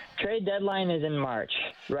now, trade deadline is in March,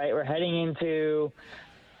 right? We're heading into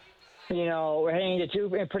two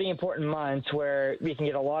pretty important months where we can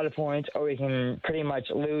get a lot of points or we can pretty much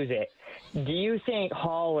lose it. Do you think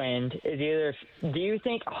Holland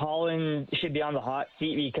should be on the hot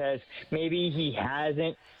seat because maybe he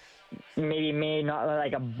hasn't made not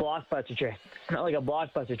like a blockbuster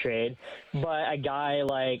trade, but a guy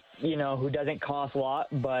like, who doesn't cost a lot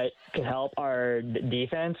but could help our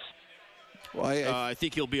defense? Well, I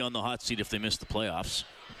think he'll be on the hot seat if they miss the playoffs.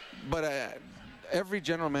 But every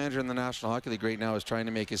general manager in the National Hockey League right now is trying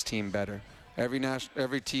to make his team better. Every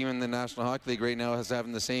team in the National Hockey League right now is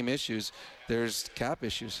having the same issues. There's cap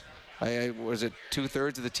issues. Was it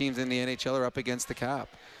 2/3 of the teams in the NHL are up against the cap?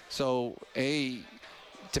 So,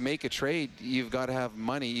 to make a trade, you've got to have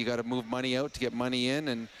money. You got to move money out to get money in,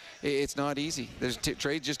 and it's not easy.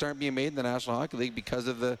 Trades just aren't being made in the National Hockey League because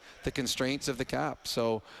of the constraints of the cap.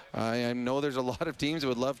 So I know there's a lot of teams that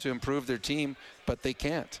would love to improve their team, but they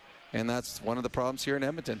can't, and that's one of the problems here in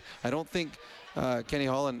Edmonton. I don't think Kenny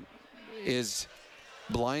Holland is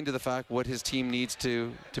blind to the fact what his team needs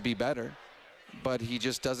to be better, but he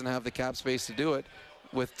just doesn't have the cap space to do it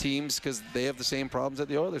with teams because they have the same problems that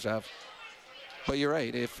the Oilers have. But you're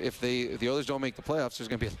right. If the Oilers don't make the playoffs, there's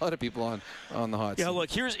going to be a lot of people on the hot seat. Yeah, look,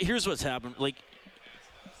 here's what's happened. Like,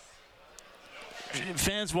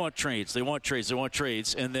 fans want trades. They want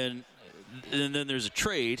trades. And then there's a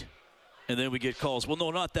trade, and then we get calls. Well, no,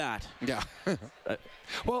 not that. Yeah.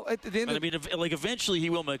 Well, at the end eventually he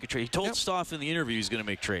will make a trade. He told Stoff in the interview he's going to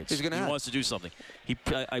make trades. He wants to do something.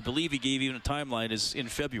 I believe he gave even a timeline is in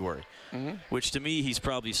February, which to me he's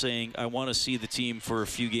probably saying, I want to see the team for a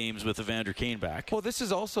few games with Evander Kane back. Well, this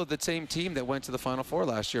is also the same team that went to the Final Four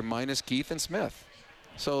last year, minus Keith and Smith.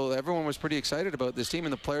 So everyone was pretty excited about this team,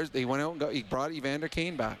 and the players, he went out and he brought Evander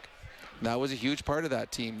Kane back. That was a huge part of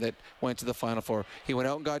that team that went to the Final Four. He went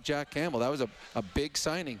out and got Jack Campbell. That was a big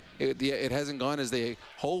signing. It hasn't gone as they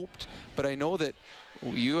hoped, but I know that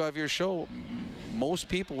you have your show. Most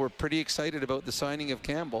people were pretty excited about the signing of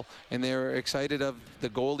Campbell, and they were excited of the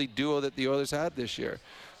goalie duo that the Oilers had this year.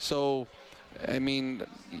 So, I mean,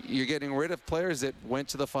 you're getting rid of players that went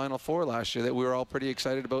to the Final Four last year that we were all pretty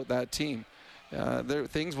excited about that team.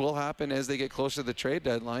 Things will happen as they get closer to the trade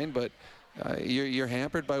deadline, but you're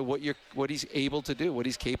hampered by what he's able to do, what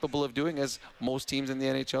he's capable of doing, as most teams in the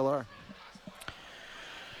NHL are.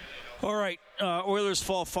 All right, Oilers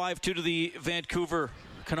fall 5-2 to the Vancouver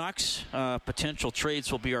Canucks. Potential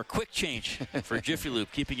trades will be our quick change for Jiffy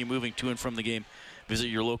Lube, keeping you moving to and from the game. Visit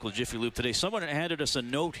your local Jiffy Lube today. Someone handed us a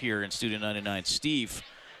note here in Studio 99. Steve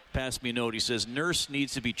passed me a note. He says, Nurse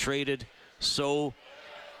needs to be traded. So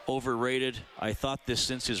overrated. I thought this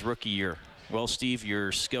since his rookie year. Well, Steve,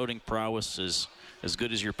 your scouting prowess is as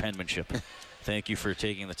good as your penmanship. Thank you for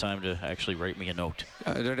taking the time to actually write me a note.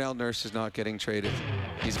 Darnell Nurse is not getting traded.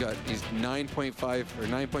 He's 9.5 or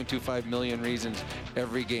 9.25 million reasons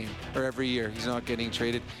every game or every year he's not getting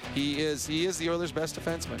traded. He is the Oilers' best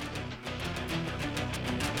defenseman.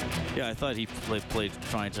 Yeah, I thought he played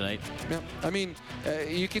fine tonight. Yeah, I mean,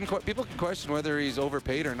 people can question whether he's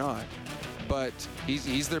overpaid or not, but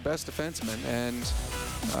he's their best defenseman, and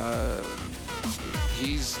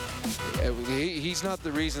he's not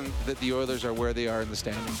the reason that the Oilers are where they are in the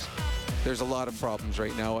standings. There's a lot of problems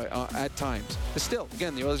right now at times. But still,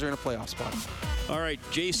 again, the Oilers are in a playoff spot. All right,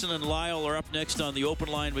 Jason and Lyle are up next on the open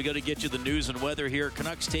line. We got to get you the news and weather here.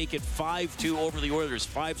 Canucks take it 5-2 over the Oilers.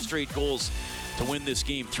 5 straight goals to win this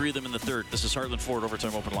game. 3 of them in the third. This is Heartland Ford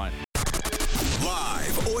Overtime Open Line.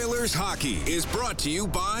 Live Oilers hockey is brought to you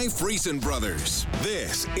by Friesen Brothers.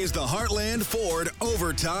 This is the Heartland Ford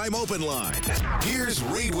Overtime Open Line. Here's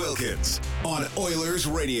Reed Wilkins on Oilers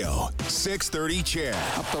Radio, 630 CHED.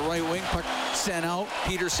 Up the right wing, puck sent out.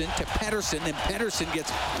 Peterson to Pettersson, and Pettersson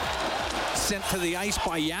gets sent to the ice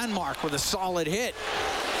by Janmark with a solid hit.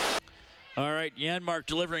 All right, Janmark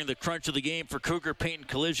delivering the crunch of the game for Cougar Paint and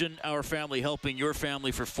Collision. Our family helping your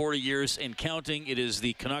family for 40 years and counting. It is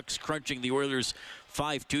the Canucks crunching the Oilers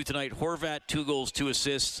 5-2 tonight. Horvat, 2 goals, 2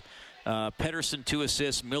 assists. Pettersson, 2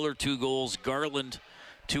 assists. Miller, 2 goals. Garland,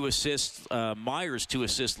 2 assists. Myers, 2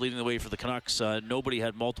 assists, leading the way for the Canucks. Nobody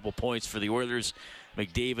had multiple points for the Oilers.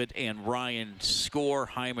 McDavid and Ryan score.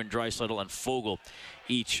 Hyman, Draisaitl, and Foegele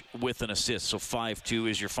each with an assist. So 5-2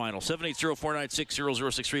 is your final.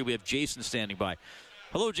 780-496-0063. We have Jason standing by.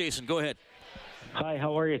 Hello, Jason. Go ahead. Hi,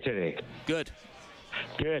 how are you today? Good.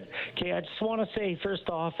 Good. Okay, I just want to say, first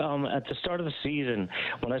off, at the start of the season,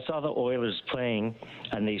 when I saw the Oilers playing,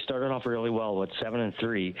 and they started off really well with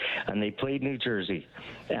 7-3, and they played New Jersey,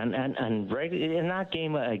 and right in that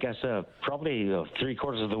game, I guess probably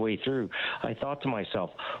 3/4 of the way through, I thought to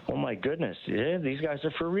myself, oh my goodness, these guys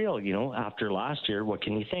are for real. After last year, what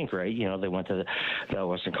can you think, right? They went to the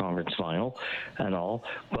Western Conference Final and all,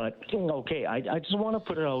 but okay, I just want to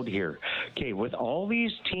put it out here. Okay, with all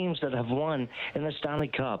these teams that have won in the Stanley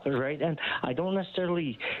Cup, right? And I don't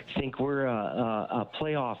necessarily think we're a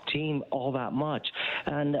playoff team all that much.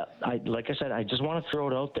 And like I said, I just want to throw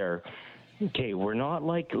it out there. Okay, we're not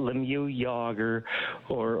like Lemieux, Yager,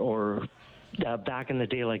 or back in the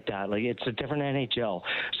day like that. Like, it's a different NHL.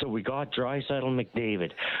 So we got Draisaitl,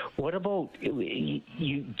 McDavid. What about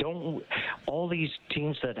all these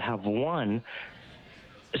teams that have won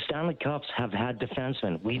Stanley Cups have had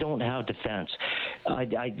defensemen. We don't have defense.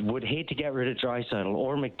 I would hate to get rid of Draisaitl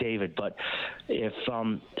or McDavid, but if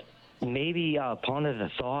maybe upon the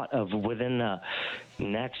thought of within the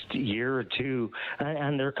next year or two,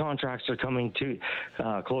 and their contracts are coming to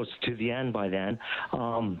close to the end by then,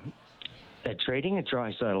 trading a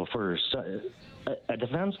Draisaitl for a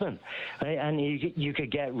defenseman, and you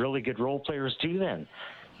could get really good role players too then.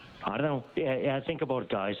 I don't know. Yeah, think about it,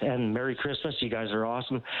 guys. And Merry Christmas. You guys are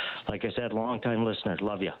awesome. Like I said, long-time listener.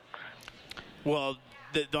 Love you. Well,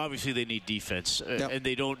 obviously they need defense, and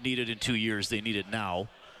they don't need it in 2 years. They need it now.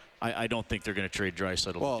 I don't think they're going to trade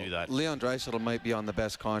Draisaitl to do that. Leon Draisaitl might be on the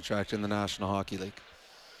best contract in the National Hockey League.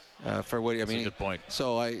 For what I mean, that's a good point.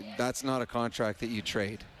 So that's not a contract that you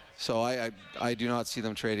trade. So I do not see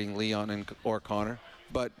them trading Leon or Connor.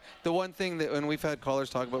 But the one thing that, when we've had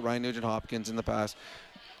callers talk about Ryan Nugent-Hopkins in the past,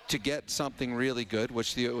 to get something really good,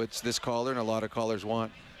 which this caller and a lot of callers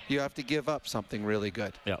want, you have to give up something really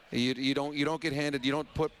good. Yeah. You don't get handed. You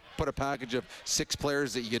don't put a package of 6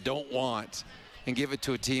 players that you don't want and give it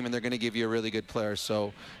to a team, and they're going to give you a really good player.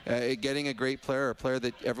 So getting a great player, a player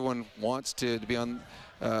that everyone wants to be on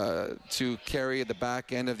to carry at the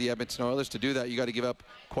back end of the Edmonton Oilers, to do that, you got to give up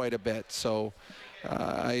quite a bit. So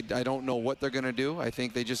I don't know what they're going to do. I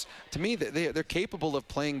think they just, to me, they're capable of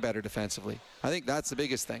playing better defensively. I think that's the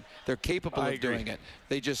biggest thing. They're capable of doing it.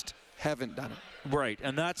 They just haven't done it. Right,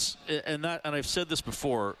 and I've said this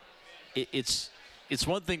before. It's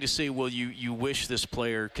one thing to say, well, you wish this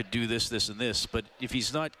player could do this, this, and this, but if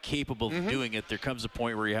he's not capable of doing it, there comes a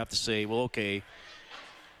point where you have to say, well, okay,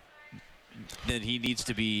 then he needs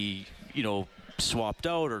to be, swapped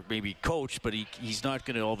out or maybe coached, but he's not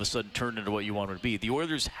going to all of a sudden turn into what you want him to be. The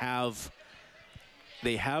Oilers have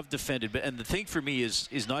defended, and the thing for me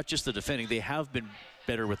is not just the defending. They have been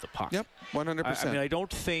better with the puck. Yep, 100%. I mean, I don't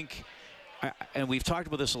think, and we've talked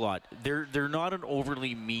about this a lot, they're not an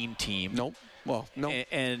overly mean team. Nope. Well, no.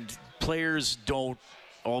 And players don't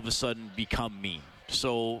all of a sudden become mean.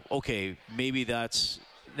 So, okay, maybe that's,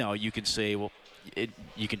 now you can say, well,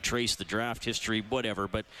 you can trace the draft history, whatever,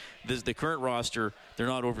 but the current roster, they're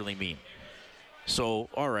not overly mean. So,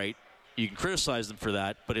 all right, you can criticize them for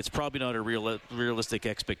that, but it's probably not a realistic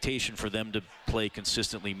expectation for them to play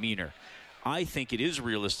consistently meaner. I think it is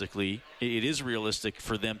realistic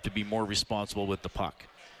for them to be more responsible with the puck,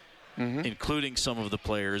 including some of the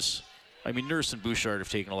players. I mean, Nurse and Bouchard have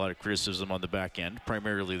taken a lot of criticism on the back end,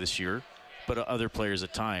 primarily this year, but other players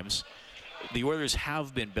at times. The Oilers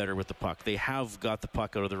have been better with the puck. They have got the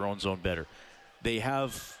puck out of their own zone better. They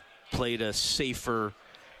have played a safer,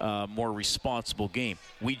 more responsible game.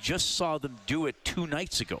 We just saw them do it 2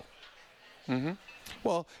 nights ago.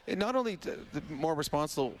 Well, not only the more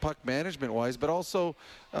responsible puck management-wise, but also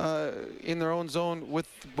in their own zone with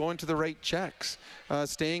going to the right checks,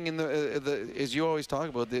 staying in the as you always talk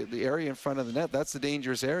about, the area in front of the net. That's the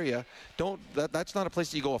dangerous area. That's not a place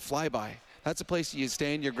that you go a flyby. That's a place you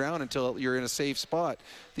stand your ground until you're in a safe spot.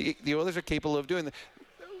 The Oilers are capable of doing that.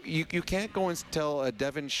 You can't go and tell a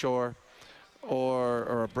Devon Shore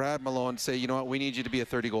or a Brad Malone, say, you know what, we need you to be a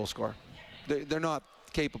 30-goal scorer. They're not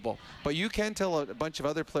capable. But you can tell a bunch of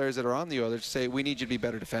other players that are on the Oilers, say, we need you to be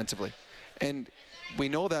better defensively. And we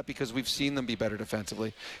know that because we've seen them be better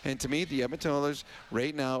defensively. And to me, the Edmonton Oilers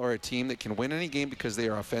right now are a team that can win any game because they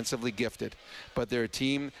are offensively gifted. But they're a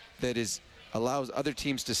team that allows other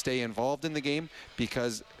teams to stay involved in the game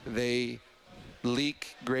because they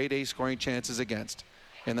leak grade A scoring chances against.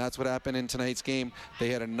 And that's what happened in tonight's game. They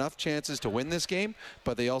had enough chances to win this game,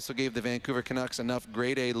 but they also gave the Vancouver Canucks enough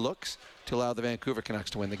grade A looks to allow the Vancouver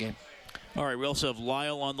Canucks to win the game. All right, we also have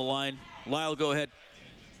Lyle on the line. Lyle, go ahead.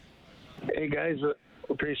 Hey, guys,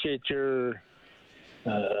 appreciate your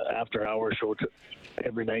after-hour show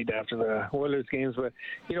every night after the Oilers games. But,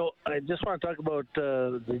 you know, I just want to talk about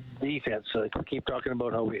the defense. Like, we keep talking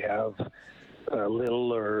about how we have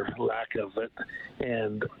little or lack of it.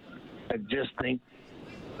 And I just think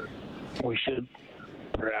we should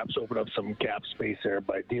perhaps open up some cap space there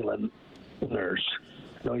by dealing Nurse.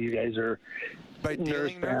 I know you guys are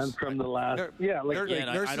Nurse fans from the last.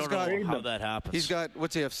 Nurse I don't know how that happens. He's got,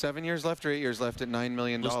 what's he have, 7 years left or 8 years left at $9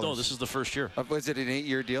 million? No, this is the first year. Was it an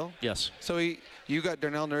 8-year deal? Yes. So you got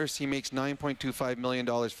Darnell Nurse. He makes $9.25 million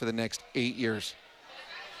for the next 8 years.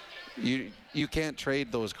 You can't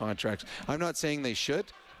trade those contracts. I'm not saying they should.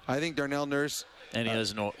 I think Darnell Nurse. And he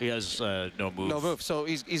has no move. No move. So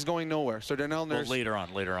he's going nowhere. So Darnell Nurse. Well, later on.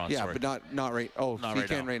 Yeah, sorry. but not right. Oh, not he right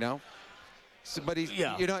can now. right now. So, but he's.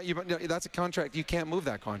 Yeah. That's a contract. You can't move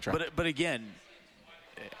that contract. But again,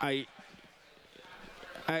 I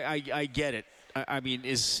get it. I mean,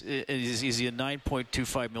 is he a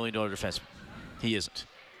 $9.25 million defenseman? He isn't.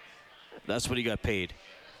 That's what he got paid.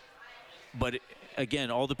 But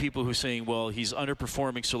again, all the people who are saying, well, he's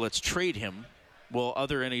underperforming, so let's trade him. Well,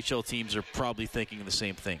 other NHL teams are probably thinking the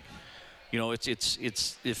same thing. You know, it's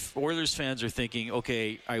if Oilers fans are thinking,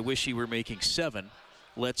 okay, I wish he were making $7,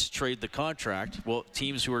 let's trade the contract. Well,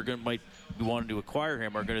 teams who might be wanting to acquire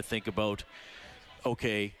him are going to think about,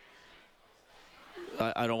 okay,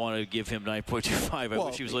 I don't want to give him 9.25. I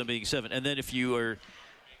wish he was making 7. And then if you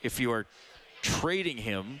are trading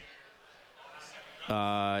him,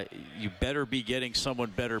 you better be getting someone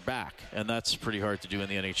better back, and that's pretty hard to do in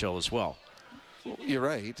the NHL as well. You're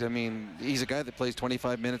right. I mean, he's a guy that plays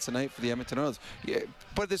 25 minutes a night for the Edmonton Oilers. Yeah,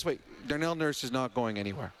 put it this way, Darnell Nurse is not going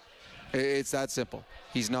anywhere. It's that simple.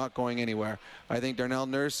 He's not going anywhere. I think Darnell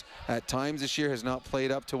Nurse at times this year has not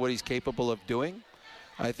played up to what he's capable of doing.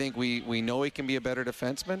 I think we know he can be a better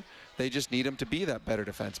defenseman. They just need him to be that better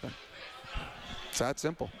defenseman. It's that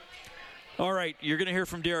simple. All right, you're going to hear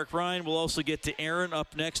from Derek Ryan. We'll also get to Aaron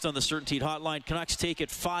up next on the CertainTeed Hotline. Canucks take it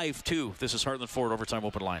 5-2. This is Heartland Ford Overtime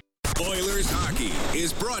Open Line. Oilers hockey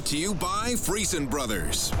is brought to you by Friesen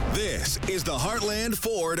Brothers. This is the Heartland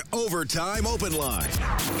Ford Overtime Open Line.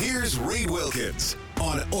 Here's Reed Wilkins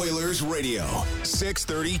on Oilers Radio,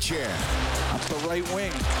 630 CHED. Up the right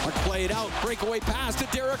wing. Play it out. Breakaway pass to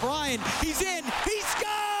Derek Ryan. He's in. He scores!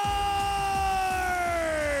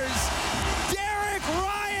 Derek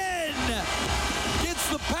Ryan gets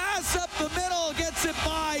the pass up the middle. Gets it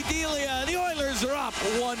by Delia. The Oilers are up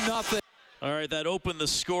 1-0. All right, that opened the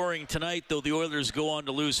scoring tonight, though the Oilers go on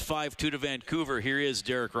to lose 5-2 to Vancouver. Here is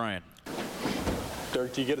Derek Ryan. Derek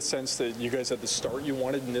Derek, do you get a sense that you guys had the start you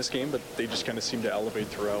wanted in this game, but they just kind of seemed to elevate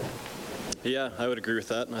throughout? Yeah, I would agree with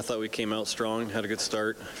that. I thought we came out strong, had a good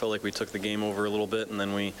start. I felt like we took the game over a little bit, and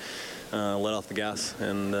then we let off the gas,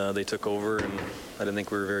 and they took over. And I didn't think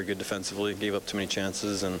we were very good defensively. Gave up too many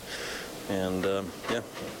chances, and yeah.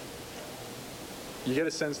 You get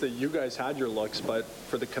a sense that you guys had your looks, but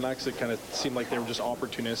for the Canucks, it kind of seemed like they were just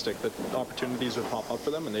opportunistic, that opportunities would pop up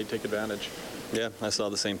for them and they'd take advantage. Yeah, I saw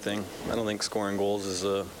the same thing. I don't think scoring goals is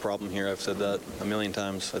a problem here. I've said that a million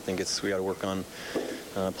times. I think we got to work on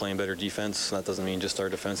playing better defense. That doesn't mean just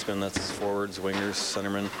our defensemen. That's forwards, wingers,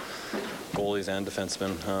 centermen, goalies, and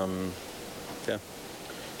defensemen. Yeah.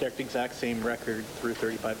 Derek, the exact same record through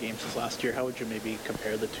 35 games as last year. How would you maybe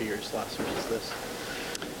compare the 2 years last versus this?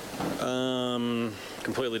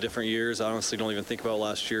 Completely different years. I honestly don't even think about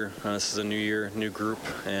last year. This is a new year, new group,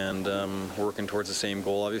 and we're working towards the same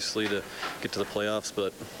goal, obviously, to get to the playoffs,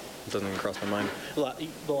 but it doesn't even cross my mind.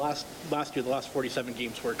 The last 47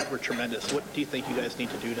 games were tremendous. What do you think you guys need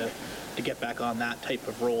to do to get back on that type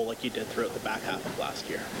of role like you did throughout the back half of last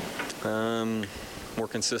year? More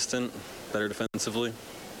consistent, better defensively.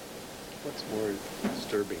 What's more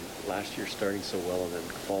disturbing, last year starting so well and then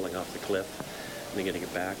falling off the cliff and then getting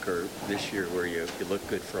it back, or this year where you look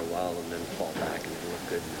good for a while and then fall back and then look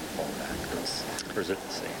good and then fall back? Or is it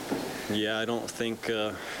the same? Yeah, I don't think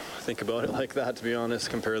about it like that, to be honest,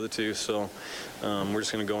 compare the two. So we're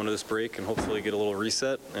just going to go into this break and hopefully get a little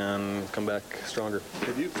reset and come back stronger.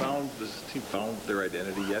 Has this team found their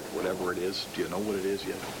identity yet, whatever it is? Do you know what it is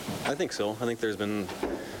yet? I think so. I think there's been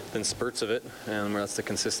spurts of it, and that's the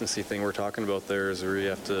consistency thing we're talking about there, is where you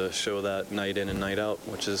have to show that night in and night out,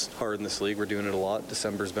 which is hard in this league. We're doing it a lot.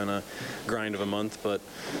 December's been a grind of a month, but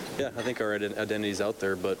yeah, I think our identity's out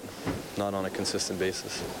there, but not on a consistent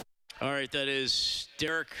basis. All right, that is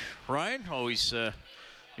Derek Ryan, always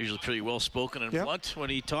usually pretty well-spoken and blunt when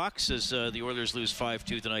he talks, as the Oilers lose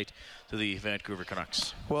 5-2 tonight to the Vancouver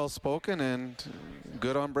Canucks. Well-spoken and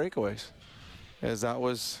good on breakaways, as that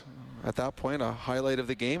was, at that point, a highlight of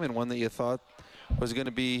the game and one that you thought was going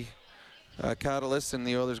to be a catalyst in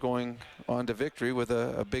the Oilers going on to victory with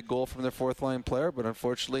a big goal from their fourth-line player, but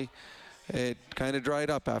unfortunately it kind of dried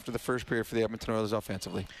up after the first period for the Edmonton Oilers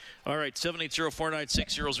offensively. All right,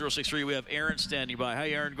 780-496-0063. We have Aaron standing by.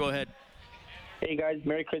 Hi, Aaron. Go ahead. Hey, guys.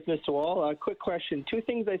 Merry Christmas to all. Quick question. Two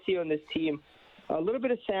things I see on this team. A little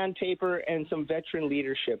bit of sandpaper and some veteran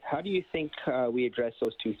leadership. How do you think we address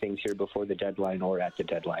those two things here before the deadline or at the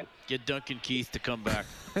deadline? Get Duncan Keith to come back.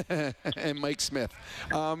 And Mike Smith.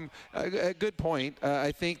 A good point.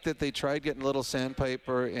 I think that they tried getting a little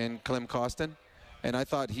sandpaper in Klim Kostin, and I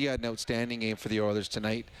thought he had an outstanding game for the Oilers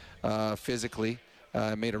tonight physically.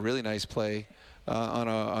 Made a really nice play on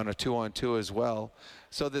a 2-on-2 as well.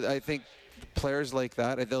 So that I think players like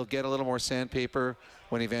that, they'll get a little more sandpaper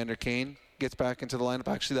when Evander Kane gets back into the lineup.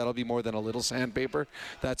 Actually, that'll be more than a little sandpaper.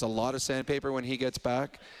 That's a lot of sandpaper when he gets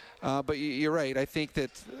back. But you're right. I think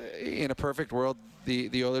that in a perfect world,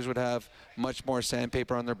 the Oilers would have much more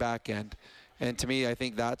sandpaper on their back end. And to me, I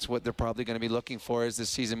think that's what they're probably going to be looking for as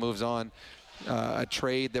this season moves on. A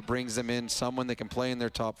trade that brings them in someone that can play in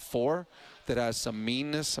their top four, that has some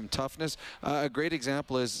meanness, some toughness. A great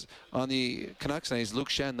example is on the Canucks tonight is Luke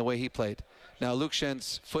Schenn, the way he played. Now, Luke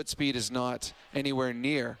Schenn's foot speed is not anywhere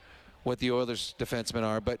near what the Oilers defensemen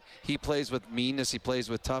are, but he plays with meanness, he plays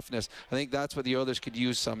with toughness. I think that's what the Oilers could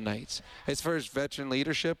use some nights. As far as veteran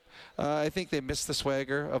leadership, I think they missed the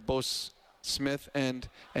swagger of both Smith and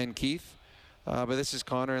Keith. But this is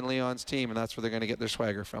Connor and Leon's team, and that's where they're going to get their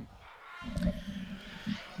swagger from.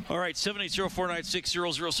 All right,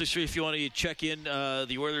 780-496-0063 if you want to check in.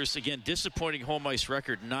 The Oilers, again, disappointing home ice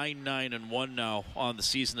record, 9-9-1 now on the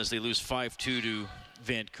season as they lose 5-2 to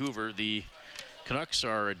Vancouver. The Canucks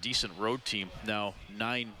are a decent road team now,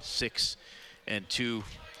 9-6-2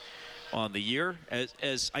 on the year.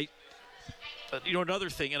 Another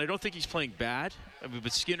thing, and I don't think he's playing bad,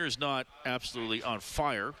 but Skinner's not absolutely on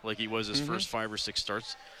fire like he was his first 5 or 6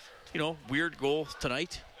 starts. Weird goal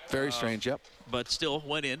tonight. Very strange, yep. But still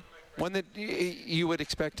went in. One that you would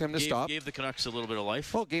expect him to stop. Gave the Canucks a little bit of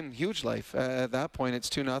life. Well, gave him huge life. At that point, it's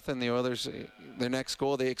 2-0. The Oilers, their next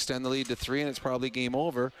goal, they extend the lead to 3, and it's probably game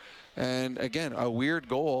over. And again, a weird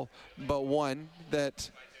goal, but one that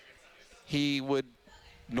he would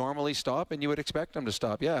normally stop, and you would expect him to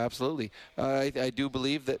stop. Yeah, absolutely. I do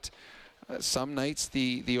believe that some nights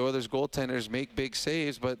the Oilers goaltenders make big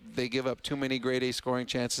saves, but they give up too many grade A scoring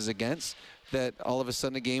chances against, that all of a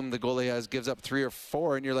sudden a game the goalie gives up 3 or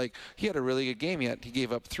 4, and you're like, he had a really good game, yet he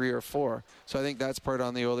gave up 3 or 4. So I think that's part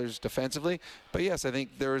on the Oilers defensively. But yes, I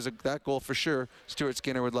think there is that goal for sure Stuart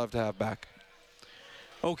Skinner would love to have back.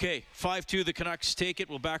 Okay, 5-2, the Canucks take it.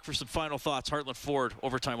 We'll back for some final thoughts. Heartland Ford,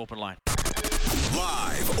 Overtime Open Line.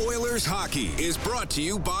 Live Oilers hockey is brought to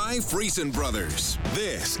you by Friesen Brothers.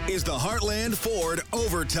 This is the Heartland Ford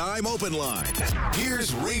Overtime Open Line.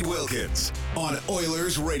 Here's Reed Wilkins on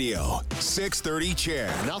Oilers Radio, 630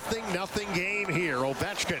 CHED. Nothing game here.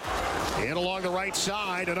 Ovechkin in along the right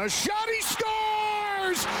side, and a shot, he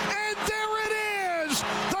scores! And there it is!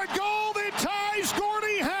 The goal that ties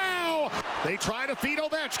Gordie Howe. They try to feed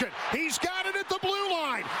Ovechkin. He's got it at the blue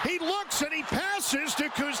line. He looks and he passes to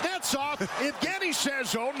Kuznetsov. Evgeny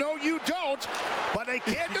says, oh, no, you don't. But they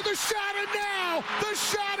get to the shot, and now the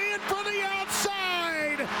shot in from the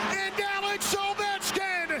outside. And Alex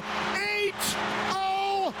Ovechkin,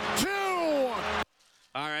 8-0-2.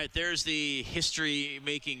 All right, there's the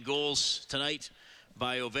history-making goals tonight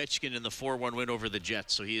by Ovechkin in the 4-1 win over the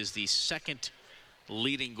Jets. So he is the second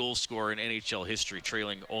leading goal scorer in NHL history,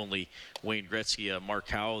 trailing only Wayne Gretzky. Mark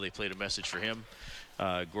Howe, they played a message for him,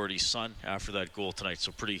 Gordie's son, after that goal tonight.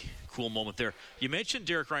 So pretty cool moment there. You mentioned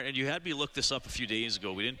Derek Ryan, and you had me look this up a few days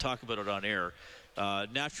ago. We didn't talk about it on air.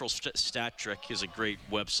 Natural Stat Trick is a great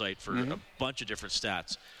website for a bunch of different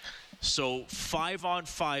stats. So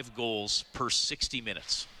 5-on-5 goals per 60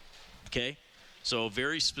 minutes. Okay? So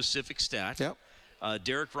very specific stat. Yep.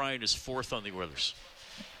 Derek Ryan is fourth on the Oilers.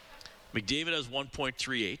 McDavid has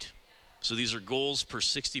 1.38. So these are goals per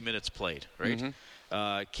 60 minutes played, right?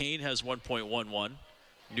 Kane has 1.11.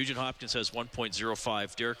 Nugent Hopkins has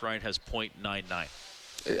 1.05. Derek Ryan has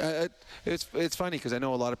 0.99. It's funny because I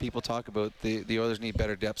know a lot of people talk about the Oilers need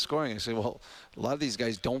better depth scoring. I say, well, a lot of these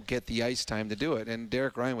guys don't get the ice time to do it. And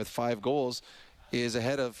Derek Ryan with 5 goals is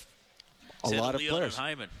ahead of a lot of players.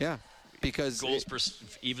 Hyman. Yeah. Because goals per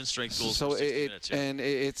even strength goals so per 60 minutes. Yeah. And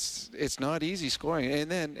it's not easy scoring.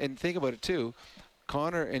 And think about it too,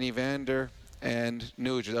 Connor and Evander and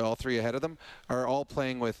Nugent, all three ahead of them, are all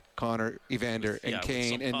playing with Connor, Evander, and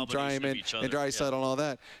Kane, and Dreiman, and Draisaitl, and all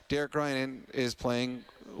that. Derek Ryan is playing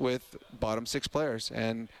with bottom 6 players,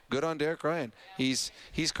 and good on Derek Ryan. He's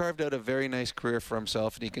carved out a very nice career for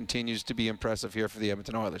himself, and he continues to be impressive here for the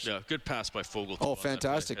Edmonton Oilers. Yeah, good pass by Foegele. Oh,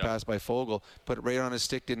 fantastic pass by Foegele. Put it right on his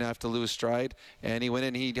stick, didn't have to lose stride, and he went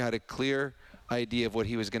in. He had a clear idea of what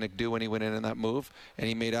he was going to do when he went in that move, and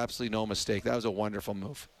he made absolutely no mistake. That was a wonderful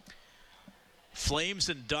move. Flames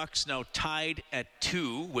and Ducks now tied at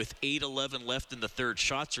 2 with 8:11 left in the third.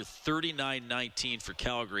 Shots are 39-19 for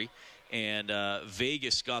Calgary, and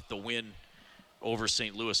Vegas got the win over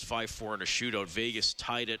St. Louis 5-4 in a shootout. Vegas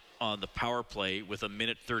tied it on the power play with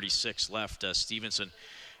 1:36 left. Stevenson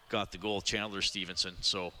got the goal, Chandler Stevenson.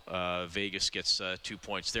 So Vegas gets 2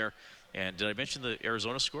 points there. And did I mention the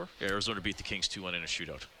Arizona score? Yeah, Arizona beat the Kings 2-1 in a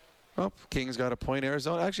shootout. Well, Kings got a point.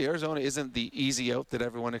 Actually, Arizona isn't the easy out that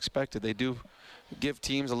everyone expected. They do give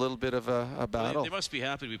teams a little bit of a battle. They must be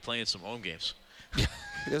happy to be playing some home games.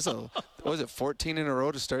 Was it 14 in a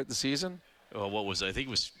row to start the season? Oh, what was it? I think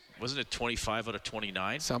wasn't it 25 out of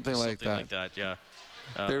 29? Something like that, yeah.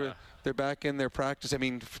 They're back in their practice. I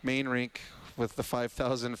mean, main rink with the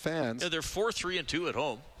 5,000 fans. Yeah, they're 4-3-2 at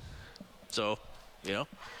home. So, you know.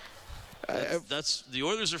 That's the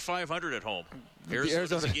Oilers are 500 at home.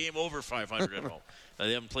 Arizona's a game over 500 at home.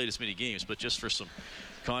 They haven't played as many games, but just for some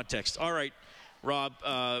context. All right, Rob,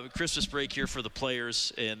 Christmas break here for the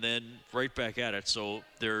players, and then right back at it. So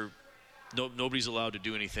nobody's allowed to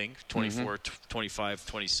do anything, 24, 25,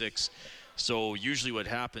 26. So usually what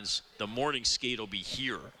happens, the morning skate will be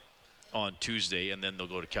here on Tuesday, and then they'll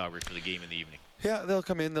go to Calgary for the game in the evening. Yeah, they'll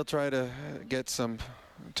come in. They'll try to get some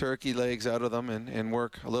turkey legs out of them and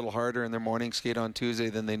work a little harder in their morning skate on Tuesday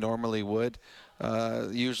than they normally would.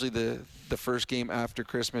 Usually the first game after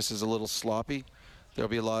Christmas is a little sloppy. There'll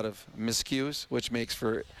be a lot of miscues, which makes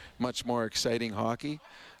for much more exciting hockey.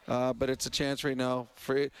 But it's a chance right now.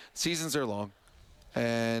 Seasons are long,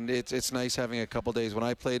 and it's nice having a couple days. When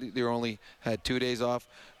I played, they only had 2 days off.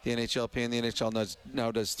 The NHLPA and the NHL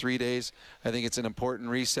now does 3 days. I think it's an important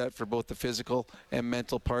reset for both the physical and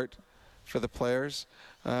mental part for the players.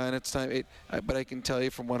 And it's time. But I can tell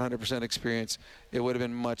you from 100% experience, it would have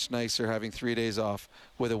been much nicer having 3 days off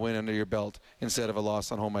with a win under your belt instead of a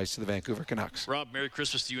loss on home ice to the Vancouver Canucks. Rob, Merry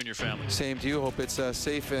Christmas to you and your family. Same to you. Hope it's a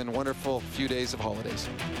safe and wonderful few days of holidays.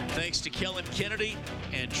 Thanks to Kellen Kennedy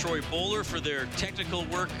and Troy Bowler for their technical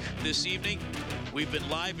work this evening. We've been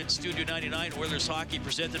live in Studio 99, Oilers Hockey,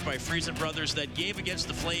 presented by Friesen Brothers. That game against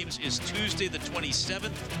the Flames is Tuesday the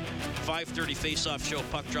 27th, 5:30 face-off show.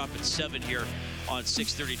 Puck drop at 7 here on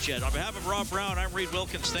 630 CHED. On behalf of Rob Brown, I'm Reed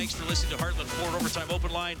Wilkins. Thanks for listening to Heartland Ford Overtime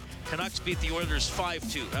Open Line. Canucks beat the Oilers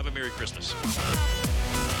 5-2. Have a Merry Christmas.